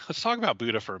Buddha, let's talk about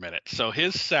Buddha for a minute. So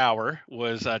his sour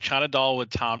was chana dal with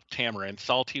tamarind,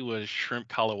 salty was shrimp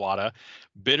kalawada,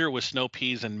 bitter was snow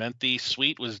peas and menthe,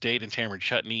 sweet was date and tamarind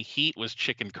chutney, heat was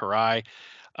chicken karai,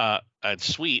 and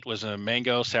sweet was a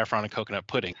mango, saffron, and coconut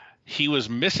pudding. He was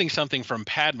missing something from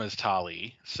Padma's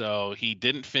thali, so he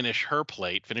didn't finish her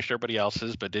plate, finished everybody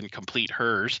else's, but didn't complete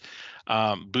hers.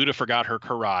 Buddha forgot her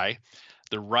karai.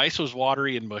 The rice was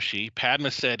watery and mushy.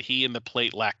 Padma said he and the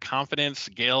plate lacked confidence.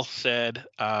 Gail said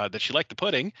that she liked the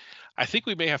pudding. I think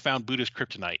we may have found Buddha's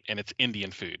kryptonite, and it's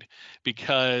Indian food,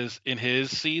 because in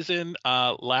his season,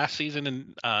 last season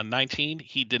in 19,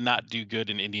 he did not do good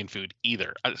in Indian food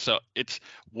either. So it's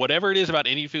whatever it is about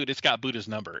Indian food, it's got Buddha's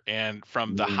number. And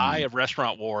from the high of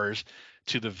Restaurant Wars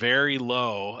to the very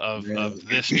low of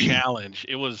this challenge,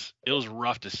 it was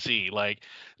rough to see. Like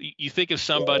you think of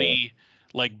somebody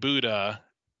like Buddha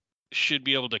should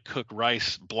be able to cook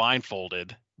rice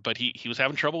blindfolded, but he was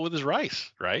having trouble with his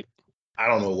rice, right? I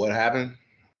don't know what happened,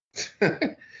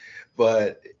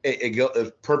 but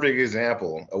a perfect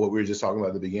example of what we were just talking about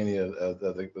at the beginning of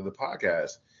the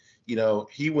podcast.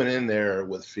 He went in there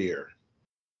with fear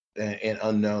and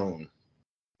unknown,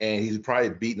 and he's probably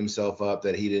beating himself up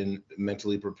that he didn't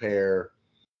mentally prepare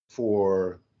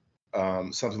for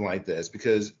something like this,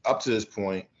 because up to this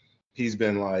point, he's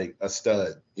been like a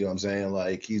stud. You know what I'm saying?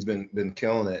 Like he's been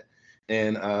killing it,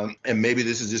 and maybe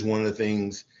this is just one of the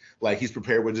things. Like he's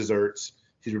prepared with desserts.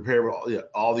 He's prepared with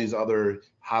all these other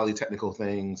highly technical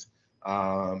things.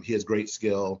 He has great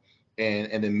skill.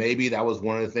 And then maybe that was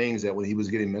one of the things that when he was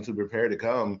getting mentally prepared to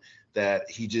come, that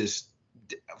he just,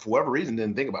 for whatever reason,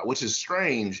 didn't think about, which is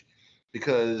strange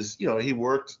because, he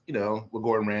worked, with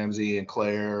Gordon Ramsay and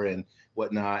Claire and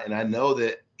whatnot. And I know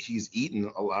that he's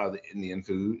eaten a lot of the Indian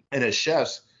food. And as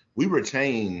chefs, we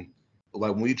retain,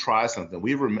 like when we try something,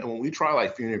 when we try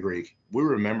like fenugreek, we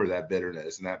remember that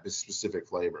bitterness and that specific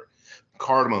flavor.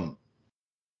 Cardamom,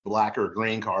 black or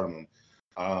green cardamom,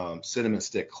 cinnamon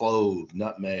stick, clove,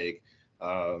 nutmeg,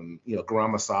 garam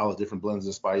masala, different blends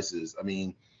of spices. I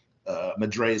mean,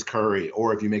 Madre's curry,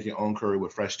 or if you make your own curry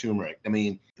with fresh turmeric. I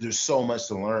mean, there's so much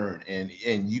to learn. And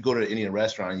you go to an Indian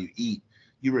restaurant and you eat,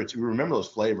 you remember those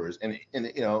flavors. And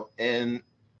he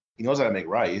knows how to make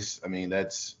rice. I mean,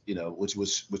 that's, which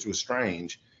was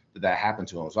strange that happened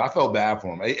to him. So I felt bad for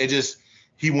him. It just,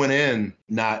 he went in,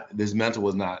 his mental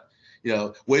was not,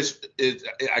 which is,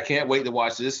 I can't wait to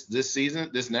watch this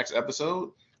season, this next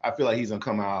episode. I feel like he's gonna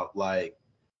come out like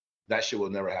that shit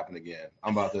will never happen again.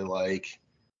 I'm about to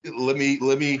let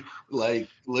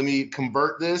me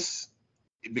convert this,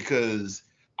 because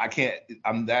I can't,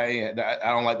 I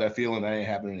don't like that feeling. That ain't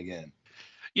happening again.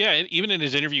 Yeah, and even in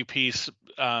his interview piece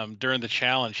during the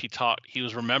challenge, he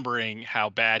was remembering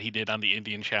how bad he did on the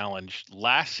Indian challenge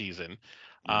last season,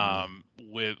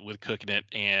 with cooking it,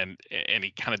 and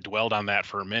he kind of dwelled on that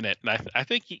for a minute. And I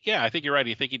think I think you're right.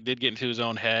 I think he did get into his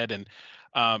own head, and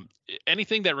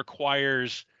anything that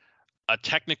requires a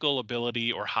technical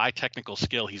ability or high technical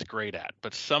skill, he's great at.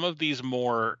 But some of these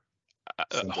more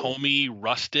homey,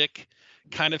 rustic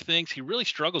kind of things, he really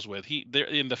struggles with. They're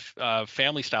in the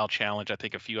family style challenge, I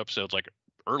think a few episodes, like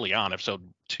early on, episode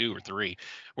 2 or 3,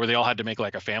 where they all had to make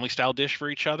like a family style dish for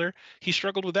each other. He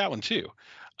struggled with that one too.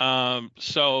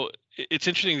 So it's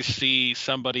interesting to see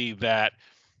somebody that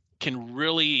can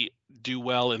really do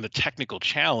well in the technical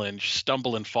challenge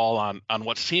stumble and fall on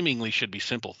what seemingly should be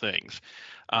simple things.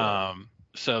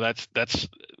 So that's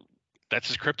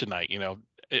his kryptonite.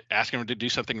 Ask him to do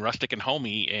something rustic and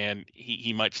homey, and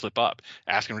he might slip up.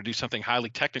 Ask him to do something highly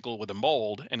technical with a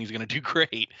mold, and he's going to do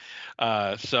great.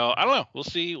 So I don't know. We'll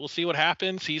see what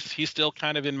happens. He's still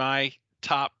kind of in my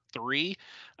top 3.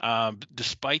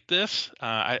 Despite this,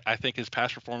 I think his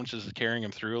past performances is carrying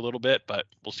him through a little bit, but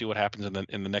we'll see what happens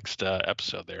in the next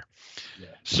episode there. Yeah.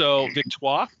 So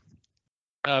Victoire.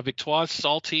 Victoire's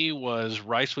salty was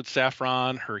rice with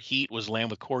saffron. Her heat was lamb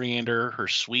with coriander. Her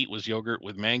sweet was yogurt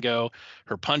with mango.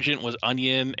 Her pungent was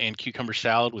onion and cucumber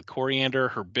salad with coriander.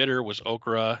 Her bitter was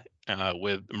okra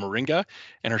with moringa.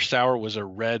 And her sour was a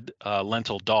red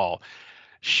lentil dal.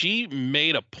 She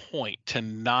made a point to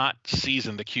not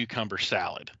season the cucumber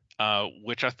salad,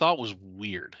 which I thought was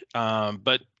weird.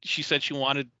 But she said she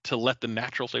wanted to let the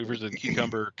natural flavors of the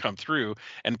cucumber come through,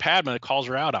 and Padma calls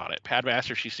her out on it. Padma asked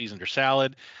her if she seasoned her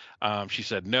salad. She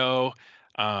said no.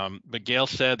 But Gail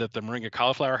said that the moringa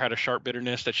cauliflower had a sharp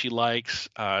bitterness that she likes.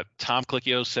 Tom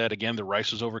Colicchio said, again, the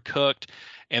rice was overcooked,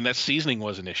 and that seasoning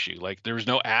was an issue. Like, there was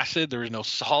no acid, there was no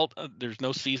salt, there's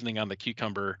no seasoning on the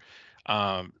cucumber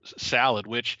salad,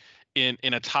 which in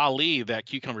a thali, that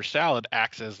cucumber salad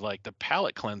acts as like the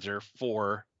palate cleanser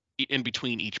for in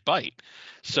between each bite.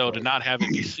 So right. To not have it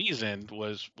be seasoned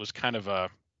was kind of an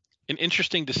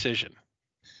interesting decision.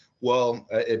 Well,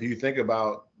 if you think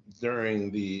about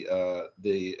during the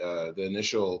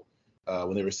initial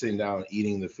when they were sitting down and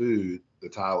eating the food, the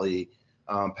thali,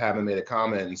 Padma made a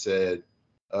comment and said,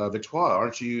 "Victoire,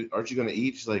 aren't you going to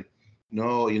eat?" She's like,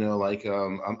 "No,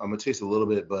 I'm gonna taste a little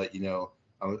bit, but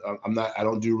I'm not. I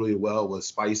don't do really well with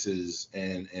spices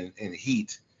and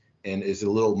heat, and it's a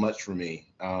little much for me."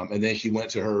 And then she went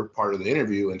to her part of the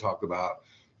interview and talked about,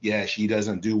 she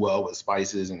doesn't do well with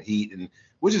spices and heat, and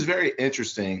which is very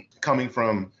interesting coming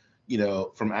from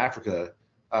Africa.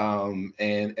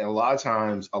 And a lot of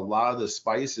times, a lot of the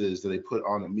spices that they put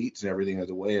on the meats and everything as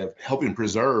a way of helping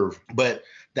preserve, but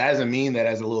that doesn't mean that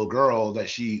as a little girl that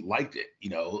she liked it,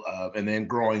 and then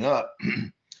growing up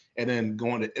and then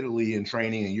going to Italy and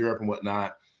training in Europe and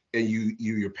whatnot, and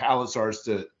your palate starts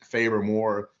to favor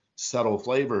more subtle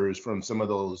flavors from some of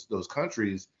those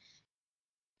countries,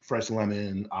 fresh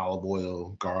lemon, olive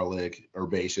oil, garlic,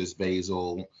 herbaceous,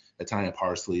 basil, Italian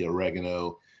parsley,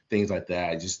 oregano, things like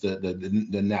that, just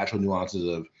the natural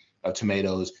nuances of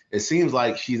tomatoes. It seems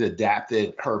like she's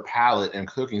adapted her palate and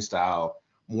cooking style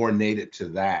more native to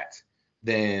that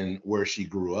than where she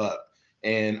grew up.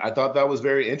 And I thought that was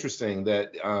very interesting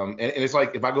that, and it's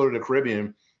like, if I go to the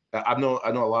Caribbean, I know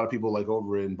a lot of people like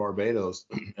over in Barbados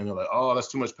and they're like, "Oh, that's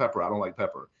too much pepper. I don't like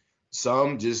pepper."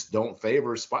 Some just don't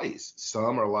favor spice.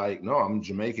 Some are like, "No, I'm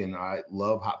Jamaican. I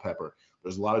love hot pepper."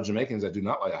 There's a lot of Jamaicans that do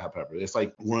not like hot pepper. It's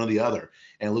like one or the other.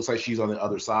 And it looks like she's on the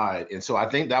other side. And so I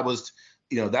think that was,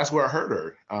 that's where I hurt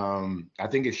her. I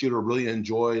think if she would have really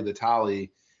enjoyed the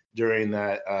thali during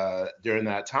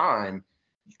that time,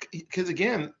 because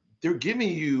again, they're giving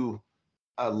you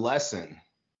a lesson.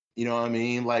 You know what I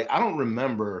mean? Like, I don't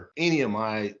remember any of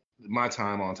my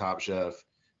time on Top Chef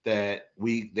that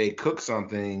they cooked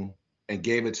something and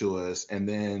gave it to us, and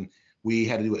then we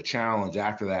had to do a challenge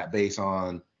after that based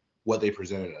on what they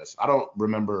presented us. I don't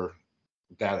remember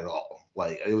that at all.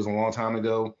 Like, it was a long time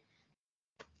ago,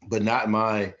 but not in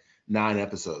my 9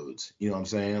 episodes. You know what I'm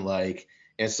saying? Like,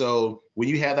 and so when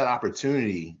you have that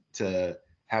opportunity to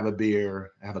have a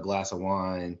beer, have a glass of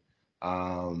wine,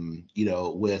 you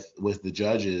know, with the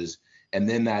judges, and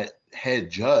then that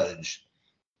head judge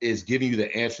is giving you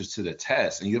the answers to the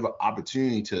test, and you have an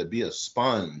opportunity to be a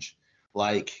sponge.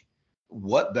 Like,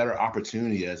 what better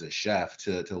opportunity as a chef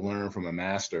to learn from a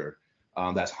master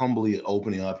that's humbly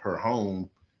opening up her home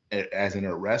as in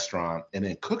a restaurant and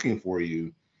then cooking for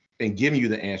you and giving you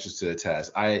the answers to the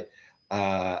test.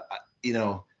 You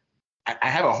know, I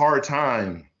have a hard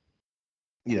time,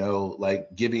 you know,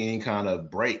 like giving any kind of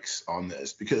breaks on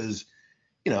this because,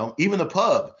 you know, even the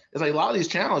pub, it's like a lot of these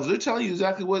challenges, they're telling you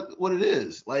exactly what it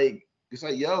is. Like, it's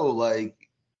like, yo, like,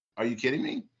 are you kidding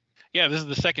me? Yeah, this is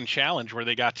the second challenge where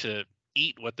they got to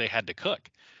eat what they had to cook.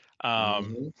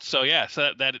 So yeah,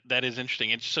 so that is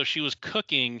interesting. And so she was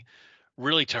cooking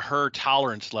really to her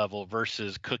tolerance level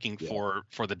versus cooking for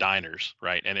the diners,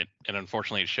 right? And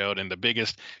unfortunately it showed. And the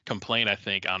biggest complaint I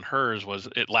think on hers was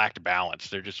it lacked balance.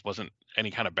 There just wasn't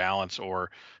any kind of balance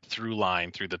or through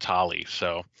line through the tally.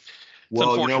 So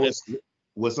well, you know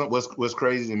what's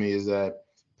crazy to me is that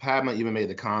Padma even made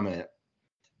the comment,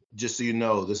 just so you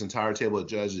know, this entire table of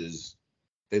judges,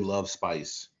 they love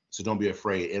spice. So don't be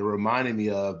afraid. It reminded me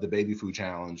of the baby food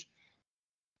challenge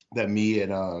that me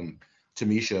and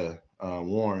Tamisha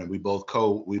Warren, we both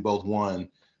won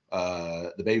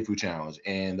the baby food challenge.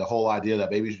 And the whole idea of that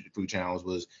baby food challenge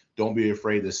was don't be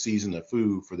afraid to season the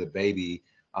food for the baby.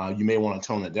 You may want to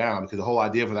tone it down, because the whole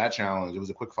idea for that challenge, it was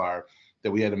a quick fire,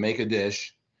 that we had to make a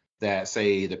dish that,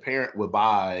 say, the parent would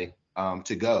buy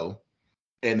to go.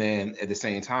 And then at the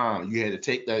same time, you had to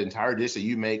take that entire dish that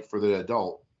you make for the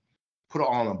adult, put it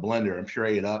all in a blender and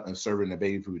puree it up and serve it in a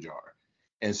baby food jar.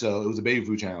 And so it was a baby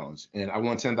food challenge. And I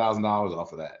won $10,000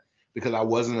 off of that because I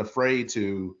wasn't afraid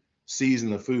to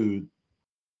season the food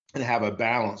and have a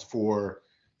balance for,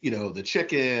 you know, the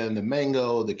chicken, the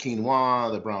mango, the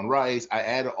quinoa, the brown rice. I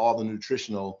added all the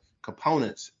nutritional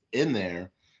components in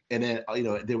there. And then, you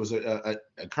know, there was a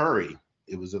curry.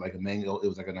 It was like a mango. It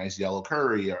was like a nice yellow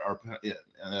curry, or it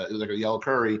was like a yellow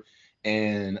curry.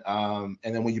 And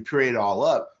then when you puree it all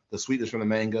up, the sweetness from the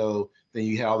mango, then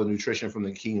you have all the nutrition from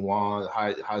the quinoa,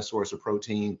 high source of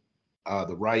protein,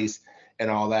 the rice, and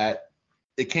all that.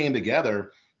 It came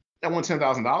together. I won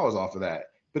 $10,000 off of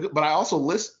that. But I also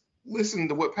listened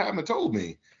to what Padma told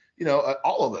me. You know,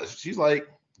 all of us. She's like,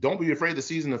 don't be afraid to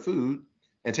season the food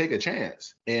and take a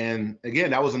chance. And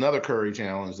again, that was another curry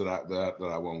challenge that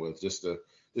I won with. Just to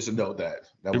note that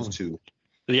was 2.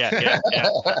 Yeah.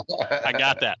 I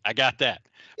got that.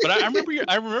 But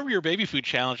I remember your baby food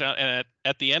challenge, and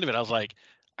at the end of it, I was like,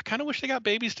 I kind of wish they got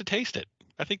babies to taste it.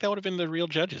 I think that would have been the real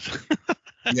judges.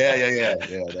 Yeah.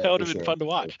 That would have been fun to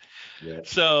watch. Yeah.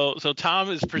 So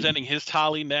Tom is presenting his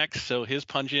tally next. So his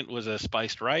pungent was a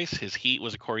spiced rice. His heat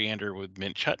was a coriander with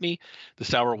mint chutney. The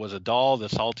sour was a dal. The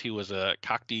salty was a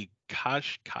kakdi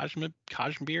kashmir,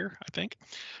 I think.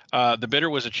 The bitter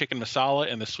was a chicken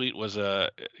masala, and the sweet was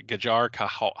a gajar ka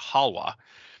halwa.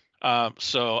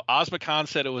 So Ozma Khan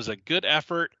said it was a good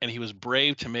effort, and he was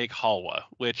brave to make halwa,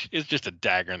 which is just a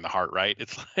dagger in the heart, right?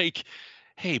 It's like,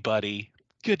 hey, buddy,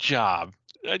 good job.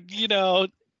 You know,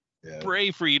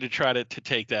 brave for you to try to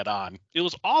take that on. It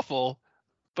was awful,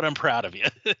 but I'm proud of you.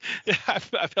 I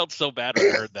felt so bad when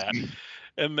I heard that.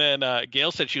 And then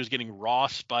Gail said she was getting raw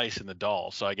spice in the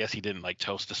dal, so I guess he didn't like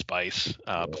toast the spice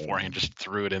beforehand, just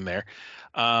threw it in there.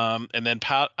 And then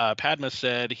Padma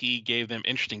said he gave them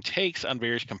interesting takes on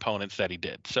various components that he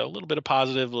did. So a little bit of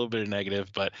positive, a little bit of negative,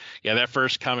 but yeah, that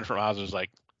first comment from Oz was like,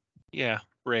 yeah,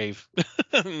 brave.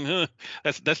 that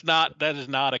is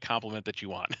not a compliment that you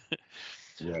want.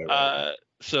 Right.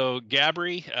 So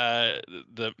Gabri,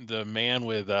 the man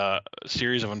with a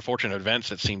series of unfortunate events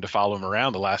that seemed to follow him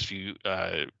around the last few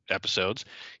episodes,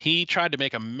 he tried to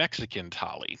make a Mexican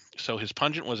tally. So his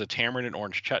pungent was a tamarind and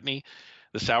orange chutney.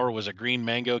 The sour was a green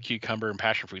mango, cucumber, and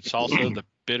passion fruit salsa. The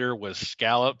bitter was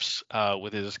scallops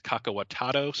with his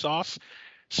cacahuatado sauce.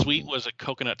 Sweet was a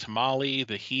coconut tamale.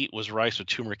 The heat was rice with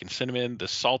turmeric and cinnamon. The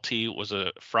salty was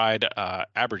a fried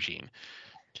aubergine.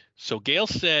 So Gail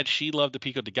said she loved the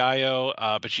pico de gallo,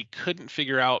 but she couldn't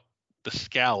figure out the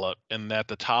scallop, and that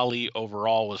the tali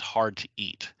overall was hard to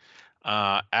eat.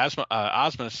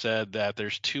 Ozma said that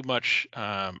there's too much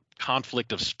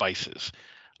conflict of spices.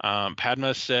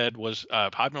 Padma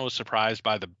was surprised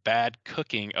by the bad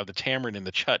cooking of the tamarind in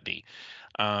the chutney,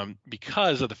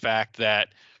 because of the fact that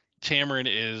tamarind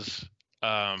is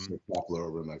So popular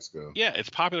over in Mexico. yeah, it's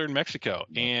popular in Mexico,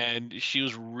 Yeah. and she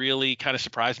was really kind of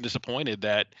surprised and disappointed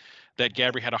that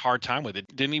Gabby had a hard time with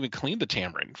it. Didn't even clean the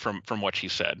tamarind from what she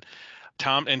said.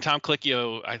 Tom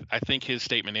Colicchio, I think his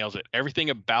statement nails it. Everything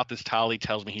about this tali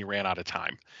tells me he ran out of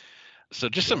time. So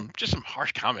just some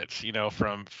harsh comments,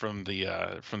 from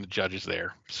the judges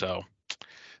there. So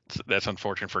that's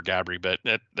unfortunate for Gabby, but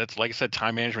that's like I said,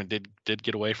 time management did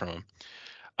get away from him.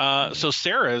 So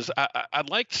I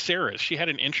liked Sarah's. She had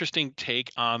an interesting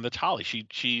take on the tali.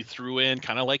 She threw in,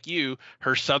 kind of like you,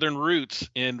 her southern roots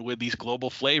in with these global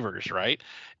flavors, right?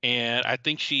 And I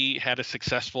think she had a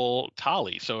successful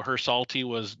tali. So her salty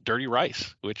was dirty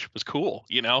rice, which was cool,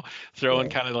 throwing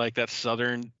Right. kind of like that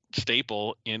southern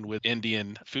staple in with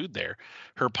Indian food there.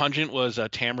 Her pungent was a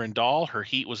tamarind dal. Her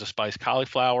heat was a spiced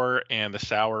cauliflower, and the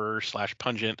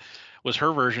sour/pungent was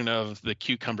her version of the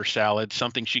cucumber salad,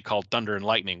 something she called Thunder and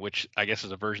Lightning, which I guess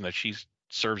is a version that she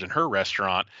serves in her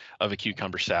restaurant of a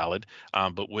cucumber salad,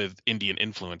 but with Indian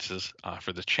influences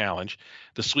for the challenge.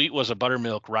 The sweet was a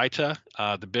buttermilk raita.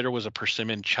 The bitter was a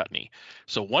persimmon chutney.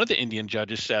 So one of the Indian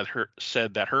judges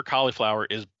said that her cauliflower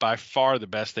is by far the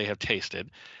best they have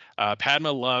tasted.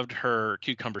 Padma loved her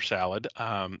cucumber salad.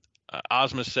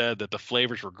 Ozma said that the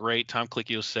flavors were great. Tom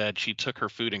Colicchio said she took her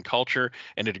food and culture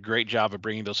and did a great job of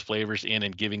bringing those flavors in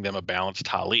and giving them a balanced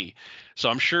tali. So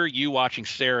I'm sure you watching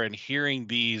Sarah and hearing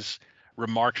these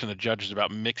remarks from the judges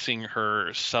about mixing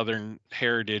her Southern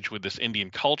heritage with this Indian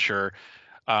culture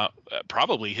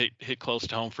probably hit close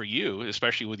to home for you,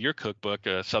 especially with your cookbook,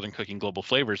 Southern Cooking Global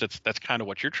Flavors. That's kind of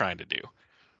what you're trying to do.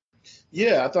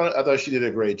 Yeah, I thought she did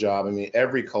a great job. I mean,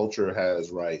 every culture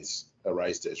has a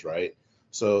rice dish, right?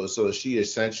 So she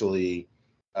essentially,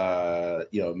 made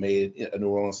a New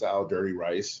Orleans style dirty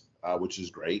rice, which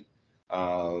is great.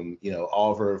 All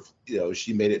of her,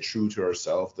 she made it true to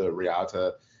herself. The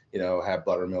riata, had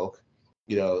buttermilk.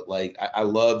 I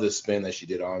love the spin that she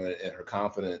did on it and her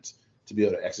confidence to be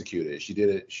able to execute it. She did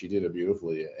it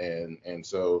beautifully. And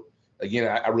so again,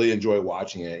 I really enjoy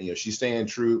watching it. She's staying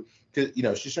true.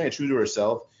 She's staying true to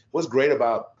herself. What's great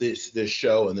about this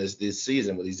show and this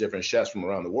season with these different chefs from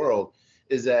around the world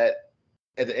is that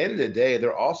at the end of the day,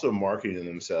 they're also marketing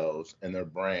themselves and their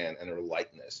brand and their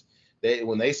likeness.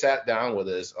 When they sat down with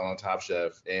us on Top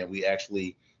Chef and we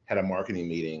actually had a marketing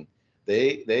meeting,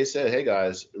 they said, hey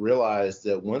guys, realize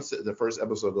that once the first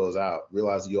episode goes out,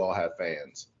 realize that you all have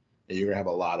fans and you're gonna have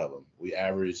a lot of them. We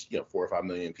average 4 or 5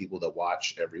 million people that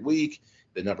watch every week.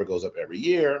 The number goes up every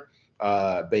year.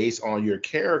 Based on your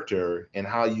character and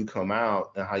how you come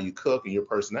out and how you cook and your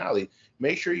personality,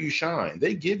 make sure you shine.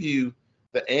 They give you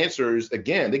the answers.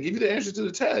 Again, they give you the answers to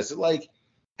the test. It's like,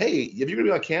 hey, if you're gonna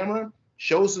be on camera,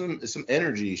 show some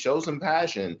energy, show some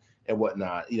passion and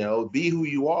whatnot. Be who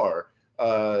you are.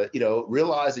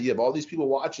 Realize that you have all these people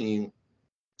watching you,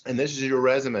 and this is your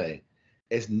resume.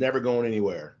 It's never going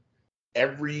anywhere.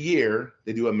 Every year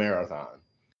they do a marathon.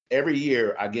 Every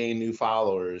year I gain new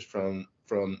followers from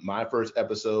my first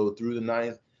episode through the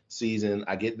 9th season.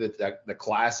 I get the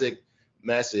classic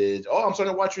message. Oh, I'm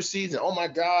starting to watch your season. Oh my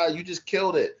God, you just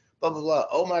killed it. Blah, blah, blah.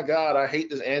 Oh my God, I hate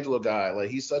this Angelo guy. Like,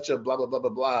 he's such a blah, blah, blah, blah,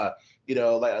 blah.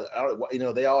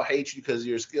 They all hate you because of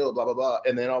your skill, blah, blah, blah.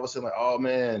 And then all of a sudden, like, oh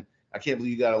man, I can't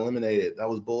believe you got eliminated. That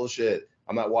was bullshit.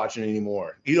 I'm not watching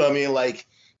anymore. You know what I mean? Like,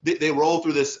 they roll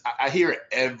through this. I hear it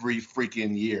every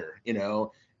freaking year,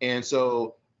 And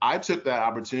so I took that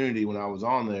opportunity when I was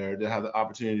on there to have the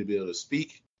opportunity to be able to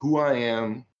speak who I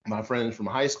am, my friends from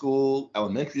high school,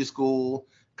 elementary school,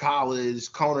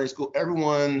 college, culinary school.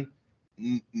 Everyone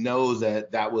knows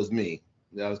that was me.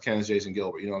 That was Kenneth Jason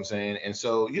Gilbert. You know what I'm saying? And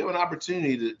so you have an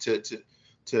opportunity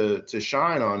to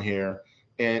shine on here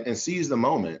and seize the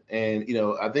moment. And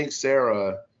I think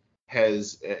Sarah, a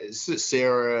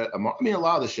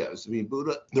lot of the chefs,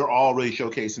 Buddha, they're all really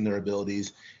showcasing their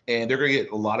abilities, and they're going to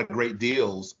get a lot of great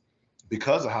deals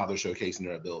because of how they're showcasing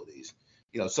their abilities.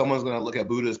 Someone's going to look at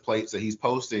Buddha's plates that he's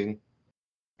posting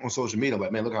on social media,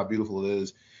 like, man, look how beautiful it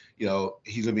is.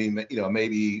 He's going to be,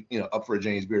 maybe, up for a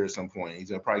James Beard at some point. He's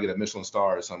going to probably get a Michelin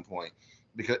star at some point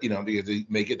because he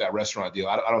may get that restaurant deal.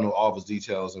 I don't know all of his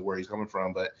details of where he's coming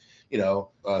from, but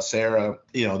Sarah,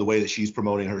 the way that she's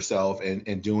promoting herself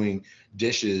and doing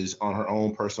dishes on her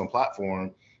own personal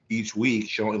platform each week,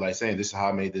 showing, like, saying, this is how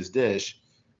I made this dish.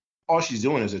 All she's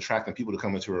doing is attracting people to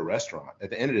come into her restaurant. At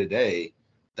the end of the day,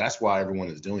 that's why everyone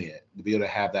is doing it, to be able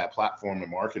to have that platform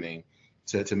and marketing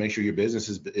to make sure your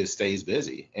business stays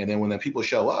busy. And then when the people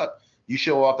show up, you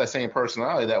show off that same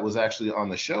personality that was actually on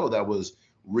the show that was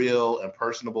real and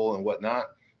personable and whatnot,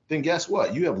 then guess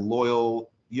what? You have loyal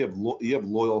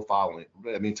following.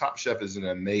 I mean, Top Chef is an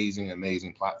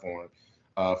amazing platform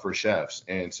for chefs,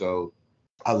 and so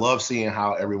I love seeing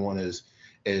how everyone is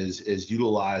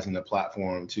utilizing the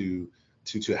platform to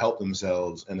help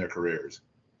themselves in their careers.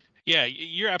 Yeah,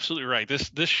 you're absolutely right.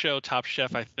 This show, Top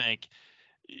Chef, I think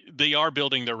they are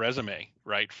building their resume,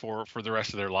 right, for the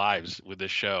rest of their lives with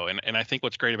this show. And I think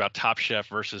what's great about Top Chef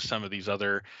versus some of these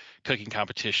other cooking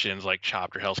competitions like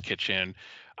Chopped or Hell's Kitchen,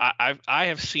 I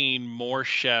have seen more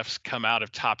chefs come out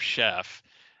of Top Chef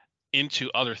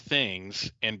into other things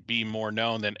and be more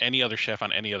known than any other chef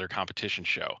on any other competition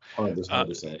show.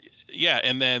 100%. Yeah,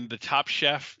 and then the Top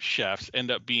chefs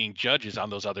end up being judges on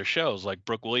those other shows. Like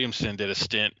Brooke Williamson did a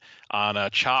stint on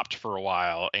Chopped for a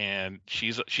while, and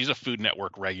she's a Food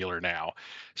Network regular now.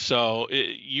 So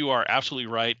you are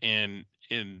absolutely right in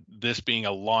this being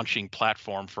a launching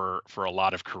platform for a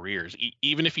lot of careers.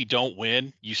 Even if you don't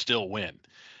win, you still win.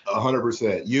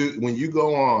 100%. When you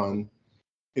go on,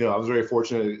 I was very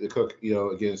fortunate to cook,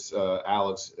 against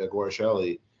Alex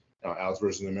Guarcelli, Alex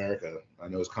versus America. I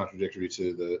know it's contradictory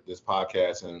to this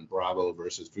podcast and Bravo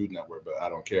versus Food Network, but I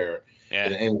don't care. Yeah. At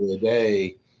the end of the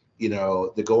day,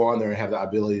 to go on there and have the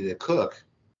ability to cook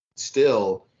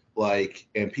still,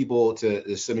 and people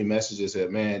to send me messages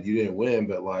that, man, you didn't win,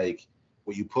 but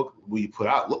what you put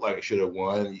out looked like it should have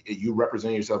won. You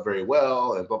represent yourself very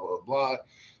well, and blah, blah, blah, blah.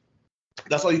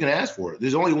 That's all you can ask for.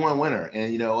 There's only one winner.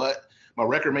 And you know what? My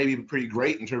record may be pretty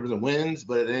great in terms of wins,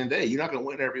 but at the end of the day, you're not going to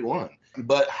win every one.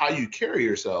 But how you carry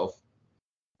yourself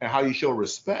and how you show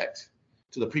respect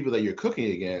to the people that you're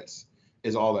cooking against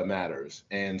is all that matters.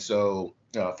 And so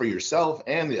for yourself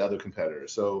and the other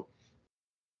competitors. So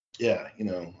yeah,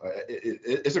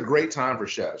 it's a great time for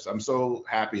chefs. I'm so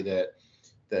happy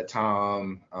that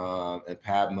Tom and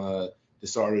Padma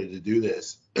decided to do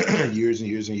this years and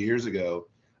years ago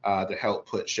to help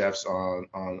put chefs on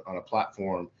a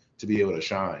platform to be able to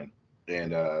shine.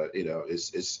 And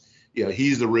it's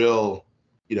he's the real,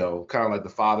 kind of like the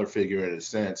father figure in a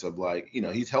sense of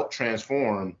he's helped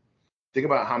transform. Think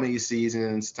about how many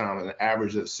seasons, Tom, an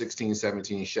average of 16,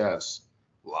 17 chefs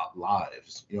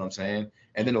lives, you know what I'm saying?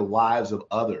 And then the lives of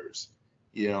others.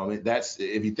 That's,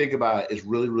 if you think about it, it's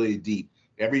really, really deep.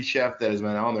 Every chef that has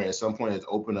been on there at some point has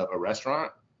opened up a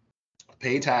restaurant,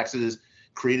 paid taxes,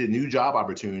 created new job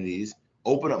opportunities,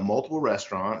 opened up multiple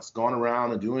restaurants, gone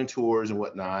around and doing tours and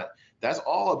whatnot. That's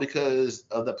all because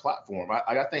of the platform.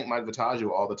 I thank Mike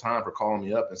Vitaggio all the time for calling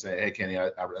me up and saying, hey, Kenny, I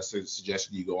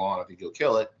suggest you go on. I think you'll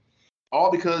kill it. All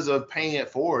because of paying it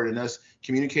forward and us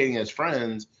communicating as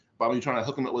friends about me trying to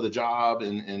hook him up with a job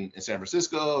in San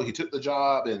Francisco. He took the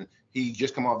job and he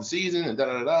just come off the season and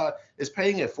da-da-da-da. It's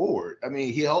paying it forward. I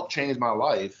mean, he helped change my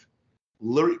life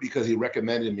literally because he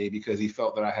recommended me, because he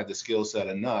felt that I had the skill set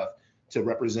enough to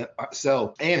represent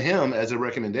myself and him as a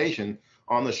recommendation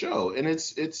on the show. And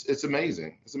it's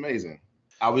amazing. It's amazing.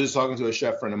 I was just talking to a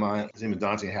chef friend of mine. His name is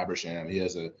Dante Habersham. He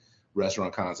has a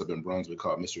restaurant concept in Brunswick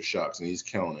called Mr. Shucks, and he's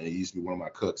killing it. He used to be one of my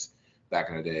cooks back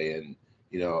in the day. And,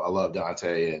 I love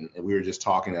Dante. And we were just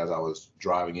talking as I was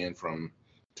driving in from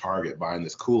Target, buying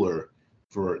this cooler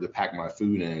to pack my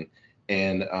food in.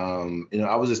 And,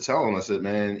 I was just telling him, I said,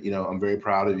 man, I'm very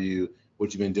proud of you,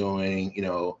 what you've been doing.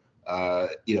 I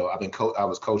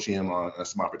was coaching him on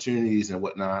some opportunities and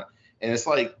whatnot. And it's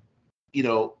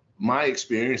my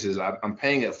experiences, I'm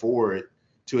paying it forward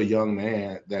to a young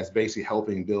man that's basically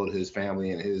helping build his family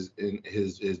and his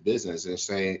business,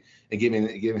 and giving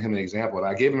him an example. And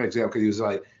I gave him an example because he was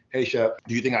like, hey, chef,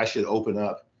 do you think I should open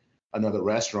up another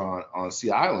restaurant on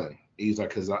Sea Island? He's like,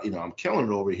 because I'm killing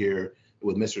it over here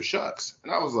with Mr. Shucks.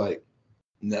 And I was like,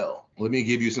 no, let me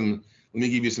give you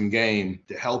some game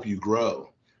to help you grow.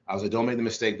 I was like, don't make the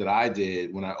mistake that I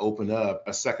did when I opened up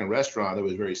a second restaurant that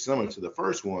was very similar to the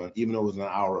first one, even though it was an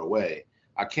hour away.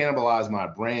 I cannibalized my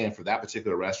brand for that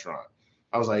particular restaurant.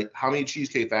 I was like, how many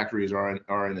Cheesecake Factories are in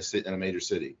a major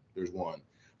city? There's one.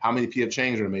 How many P.F.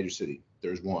 Chang's are in a major city?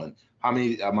 There's one. How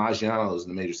many Maggiano's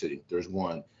in a major city? There's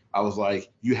one. I was like,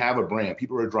 you have a brand.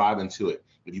 People are driving to it.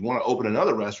 If you want to open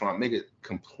another restaurant, make it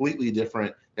completely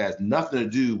different. That has nothing to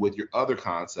do with your other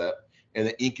concept, and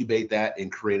then incubate that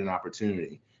and create an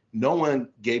opportunity. No one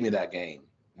gave me that game.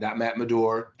 Not Matt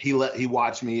Medor. He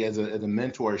watched me as a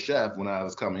mentor chef when I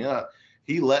was coming up.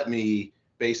 He let me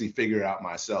basically figure it out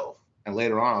myself. And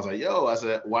later on, I was like, I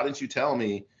said, why didn't you tell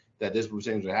me that this was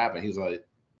going to happen? He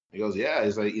goes, yeah.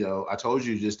 He's like, I told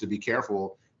you just to be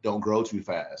careful. Don't grow too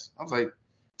fast. I was like,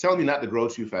 telling me not to grow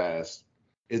too fast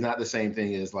is not the same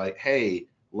thing as like, hey,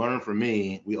 learn from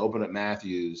me. We opened up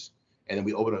Matthew's And then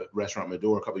we opened a restaurant in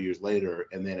Medora a couple of years later.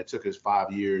 And then it took us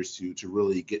 5 years to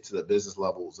really get to the business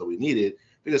levels that we needed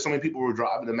because so many people were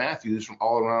driving to Matthews from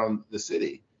all around the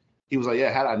city. He was like,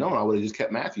 yeah, had I known, I would have just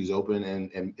kept Matthews open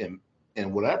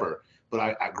and whatever.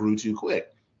 But I grew too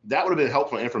quick. That would have been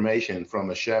helpful information from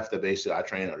a chef that basically I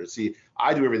train under. See,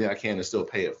 I do everything I can to still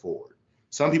pay it forward.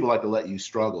 Some people like to let you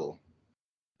struggle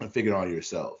and figure it out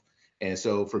yourself. And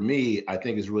so for me, I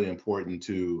think it's really important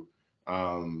to,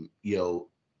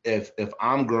 if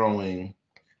I'm growing,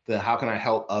 then how can I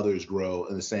help others grow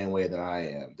in the same way that I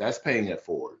am? That's paying it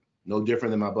forward. No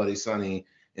different than my buddy Sonny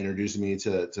introducing me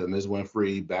to Ms.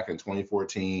 Winfrey back in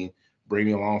 2014, bring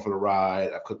me along for the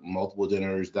ride. I cooked multiple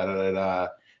dinners, But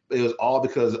it was all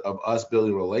because of us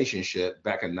building a relationship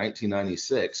back in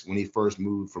 1996 when he first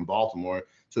moved from Baltimore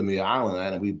to the island,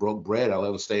 and we broke bread. I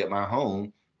let him stay at my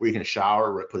home where he can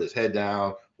shower, put his head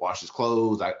down, wash his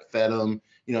clothes. I fed him.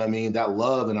 You know what I mean? That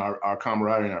love and our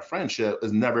camaraderie and our friendship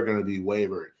is never going to be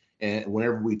wavered. And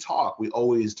whenever we talk, we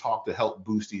always talk to help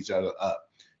boost each other up.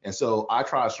 And so I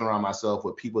try to surround myself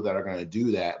with people that are going to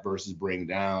do that versus bring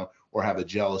down or have a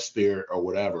jealous spirit or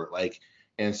whatever.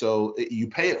 And so you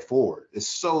pay it forward. It's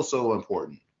so, so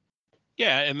important.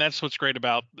 Yeah, and that's what's great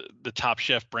about the Top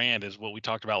Chef brand is what we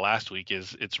talked about last week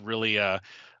is it's really a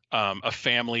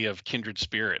family of kindred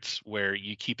spirits where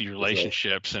you keep these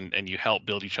relationships and you help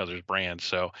build each other's brands.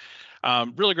 So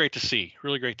really great to see.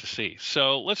 Really great to see.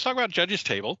 So let's talk about judges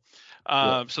table.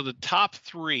 So the top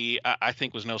three, I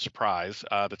think, was no surprise.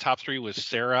 The top three was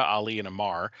Sarah, Ali, and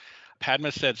Amar.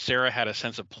 Padma said Sarah had a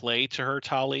sense of play to her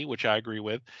tali, which I agree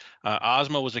with.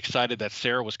 Ozma was excited that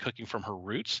Sarah was cooking from her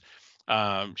roots.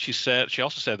 She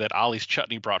also said that Ali's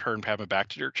chutney brought her and Padma back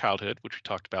to their childhood, which we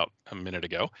talked about a minute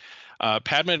ago.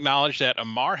 Padma acknowledged that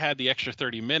Amar had the extra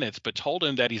 30 minutes, but told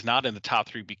him that he's not in the top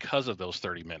three because of those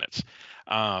 30 minutes,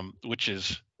 which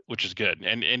is good.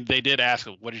 And they did ask,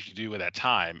 what did you do with that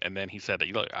time? And then he said that,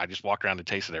 look, I just walked around and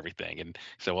tasted everything. And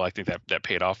so, well, I think that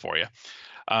paid off for you.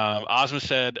 Ozma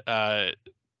said that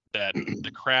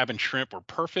the crab and shrimp were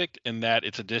perfect and that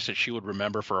it's a dish that she would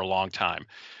remember for a long time.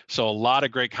 So a lot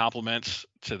of great compliments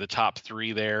to the top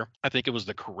three there. I think it was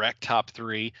the correct top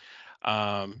three.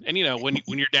 And when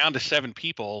you're down to 7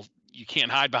 people, you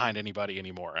can't hide behind anybody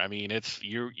anymore. I mean,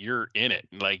 you're in it.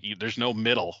 There's no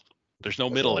middle. There's no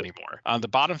middle anymore. The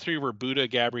bottom three were Buddha,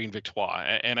 Gabri, and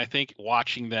Victoire. And I think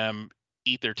watching them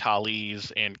eat their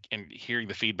talis and hearing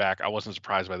the feedback, I wasn't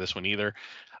surprised by this one either.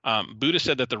 Buddha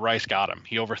said that the rice got him.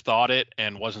 He overthought it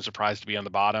and wasn't surprised to be on the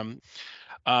bottom.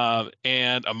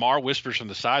 And Amar whispers from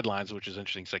the sidelines, which is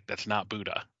interesting. He's like, that's not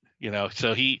Buddha,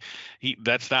 so he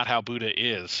that's not how Buddha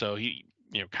is. So he,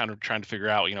 kind of trying to figure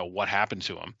out, what happened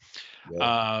to him.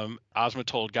 Yeah. Ozma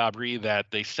told Gabri that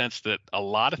they sensed that a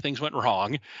lot of things went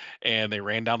wrong and they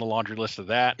ran down the laundry list of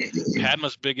that.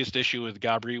 Padma's biggest issue with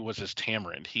Gabri was his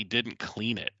tamarind. He didn't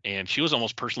clean it. And she was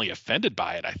almost personally offended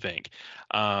by it, I think,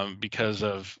 because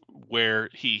of where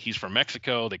he's from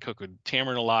Mexico. They cook with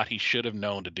tamarind a lot. He should have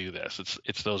known to do this.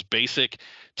 It's those basic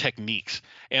techniques.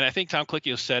 And I think Tom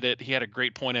Colicchio said it. He had a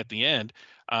great point at the end.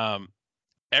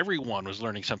 Everyone was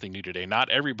learning something new today. Not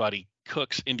everybody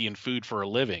cooks Indian food for a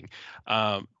living,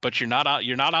 but you're not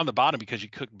on the bottom because you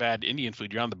cook bad Indian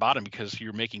food. You're on the bottom because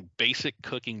you're making basic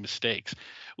cooking mistakes,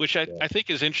 which I think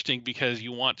is interesting because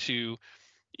you want to,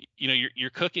 you're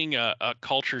cooking a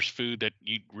culture's food that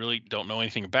you really don't know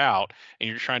anything about, and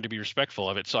you're trying to be respectful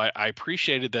of it. So I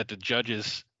appreciated that the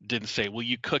judges didn't say, well,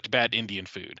 you cooked bad Indian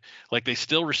food. Like, they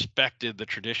still respected the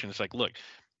tradition. It's like, look,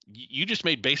 you just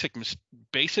made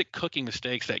basic cooking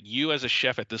mistakes that you as a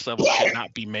chef at this level should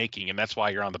not be making, and that's why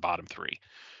you're on the bottom three.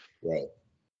 Right.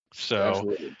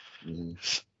 So,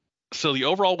 so the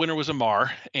overall winner was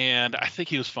Amar, and I think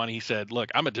he was funny. He said, "Look,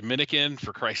 I'm a Dominican,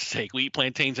 for Christ's sake. We eat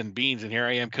plantains and beans, and here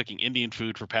I am cooking Indian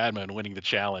food for Padma and winning the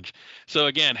challenge." So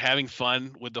again, having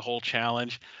fun with the whole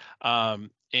challenge.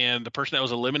 And the person that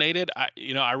was eliminated,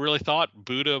 I really thought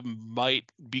Buddha might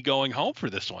be going home for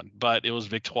this one, but it was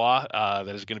Victoire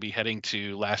that is going to be heading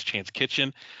to Last Chance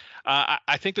Kitchen.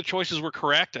 I think the choices were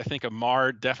correct. I think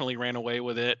Amar definitely ran away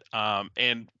with it.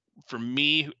 And for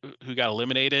me, who got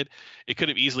eliminated, it could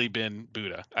have easily been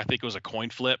Buddha. I think it was a coin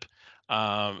flip.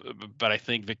 But I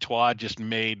think Victoire just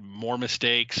made more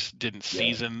mistakes, didn't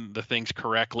season the things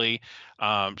correctly.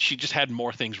 She just had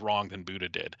more things wrong than Buddha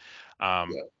did.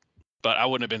 But I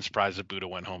wouldn't have been surprised if Buddha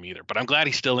went home either. But I'm glad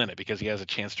he's still in it because he has a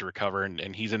chance to recover,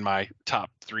 and he's in my top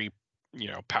 3,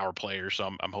 power players. So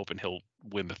I'm hoping he'll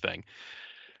win the thing.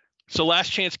 So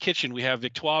Last Chance Kitchen, we have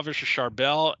Victoire versus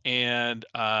Charbel, and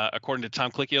according to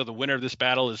Tom Colicchio, the winner of this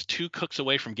battle is 2 cooks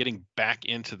away from getting back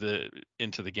into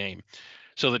the game.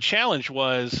 So the challenge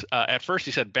was, at first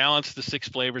he said balance the 6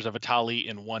 flavors of Itali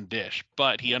in one dish,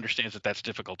 but he understands that that's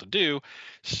difficult to do.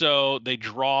 So they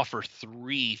draw for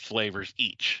 3 flavors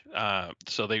each.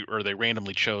 So they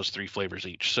randomly chose 3 flavors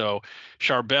each. So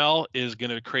Charbel is going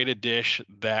to create a dish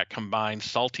that combines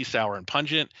salty, sour, and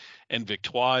pungent, and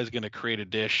Victoire is going to create a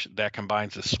dish that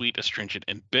combines the sweet, astringent,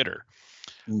 and bitter.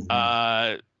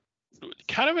 Mm-hmm.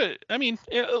 Kind of a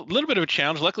little bit of a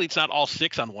challenge. Luckily, it's not all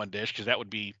 6 on one dish, because that would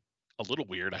be a little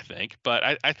weird, I think.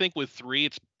 But I think with 3,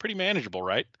 it's pretty manageable,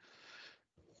 right?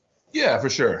 Yeah, for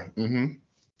sure. Mm-hmm.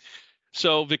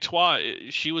 So Victoire,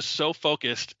 she was so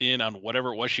focused in on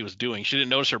whatever it was she was doing, she didn't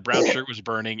notice her brown sugar was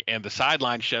burning, and the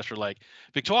sideline chefs were like,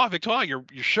 Victoire, your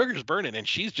sugar's burning, and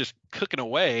she's just cooking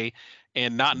away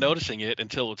and not noticing it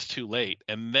until it's too late.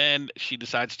 And then she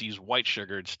decides to use white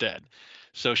sugar instead.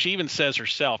 So she even says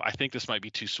herself, I think this might be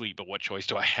too sweet, but what choice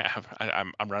do I have?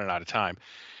 I'm running out of time.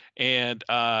 And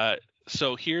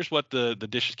so here's what the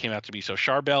dishes came out to be. So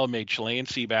Charbel made Chilean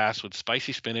sea bass with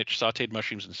spicy spinach, sauteed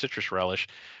mushrooms, and citrus relish.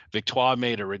 Victoire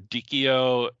made a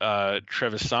radicchio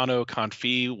trevisano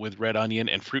confit with red onion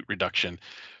and fruit reduction.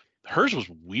 Hers was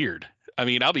weird. I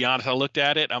mean, I'll be honest. I looked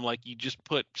at it. I'm like, you just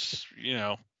put,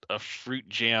 a fruit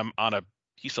jam on a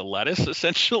piece of lettuce,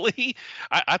 essentially.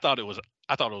 I thought it was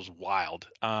wild.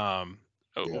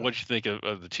 What'd you think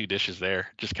of the 2 dishes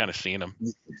there? Just kind of seeing them.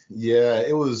 Yeah,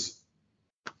 it was.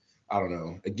 I don't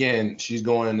know. Again, she's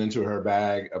going into her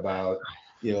bag about,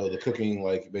 the cooking,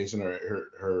 like based on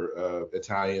her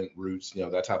Italian roots.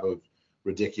 That type of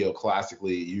radicchio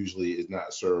classically usually is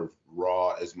not served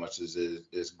raw as much as it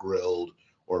is grilled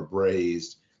or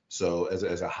braised. So as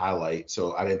a highlight.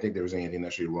 So I didn't think there was anything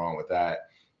necessarily wrong with that.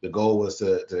 The goal was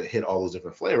to hit all those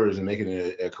different flavors and make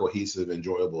it a cohesive,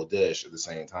 enjoyable dish at the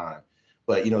same time.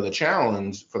 But the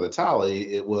challenge for the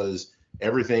Tali, it was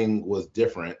everything was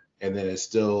different, and then it's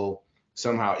still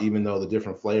somehow, even though the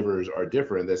different flavors are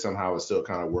different, that somehow it still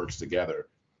kind of works together.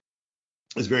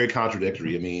 It's very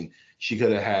contradictory. I mean, she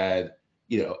could have had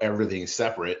everything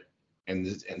separate and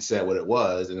said what it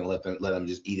was, and then let them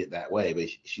just eat it that way. But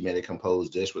she made a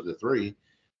composed dish with the 3,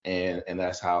 and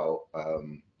that's how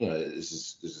it's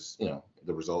just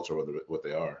the results are what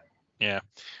they are. Yeah.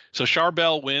 So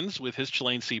Charbel wins with his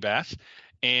Chilean sea bass.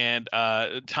 And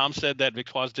Tom said that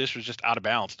Victoire's dish was just out of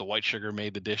balance. The white sugar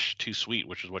made the dish too sweet,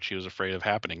 which is what she was afraid of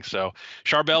happening. So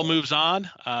Charbel moves on.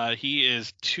 He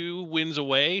is 2 wins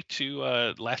away, 2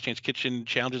 Last Chance Kitchen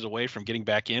challenges away from getting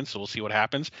back in. So we'll see what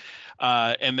happens.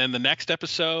 And then the next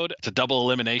episode, it's a double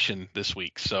elimination this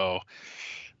week. So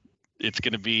it's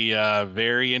going to be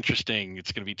very interesting.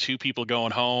 It's going to be 2 people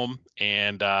going home,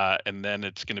 and then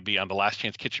it's going to be on the Last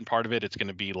Chance Kitchen part of it. It's going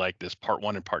to be like this part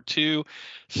 1 and part 2.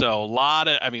 So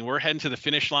we're heading to the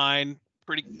finish line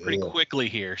pretty quickly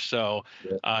here. So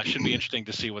should be interesting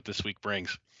to see what this week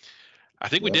brings. I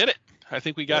think we did it. I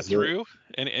think we got through.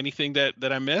 Anything that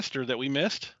I missed or that we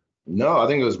missed? No, I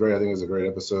think it was great. I think it was a great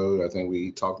episode. I think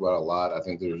we talked about a lot. I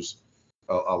think there's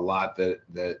a lot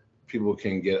that people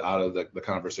can get out of the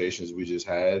conversations we just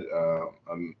had.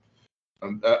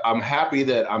 I'm happy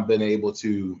that I've been able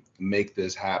to make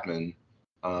this happen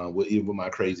even with my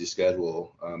crazy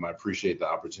schedule. I appreciate the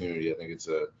opportunity. I think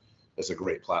it's a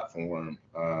great platform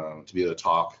to be able to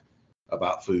talk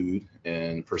about food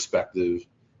and perspective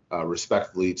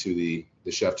respectfully to the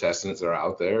chef testants that are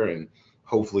out there, and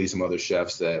hopefully some other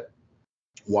chefs that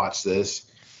watch this,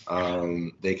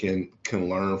 they can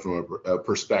learn from a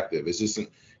perspective. It's just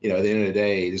at the end of the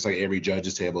day, just like every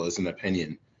judge's table, it's an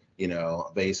opinion,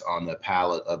 based on the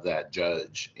palate of that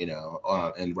judge,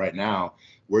 and right now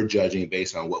we're judging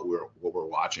based on what we're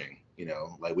watching,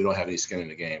 like we don't have any skin in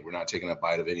the game. We're not taking a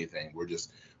bite of anything. We're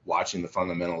just watching the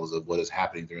fundamentals of what is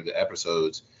happening during the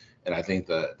episodes. And I think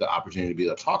the opportunity to be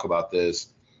able to talk about this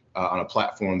on a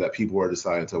platform that people are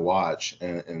deciding to watch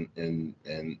and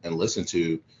listen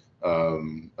to,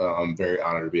 I'm very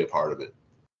honored to be a part of it.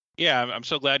 Yeah, I'm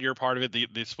so glad you're a part of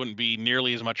it. This wouldn't be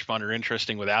nearly as much fun or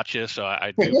interesting without you, so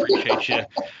I do appreciate you.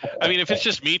 I mean, if it's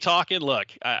just me talking, look,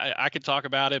 I could talk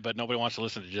about it, but nobody wants to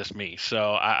listen to just me.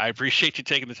 So I appreciate you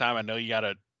taking the time. I know you got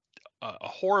a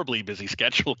horribly busy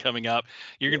schedule coming up.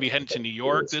 You're going to be heading to New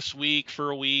York this week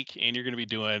for a week, and you're going to be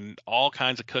doing all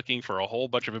kinds of cooking for a whole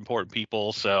bunch of important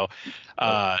people. So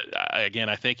again,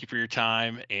 I thank you for your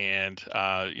time, and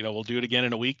we'll do it again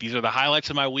in a week. These are the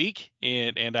highlights of my week,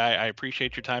 and I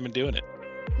appreciate your time in doing it.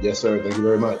 Yes, sir. Thank you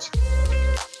very much.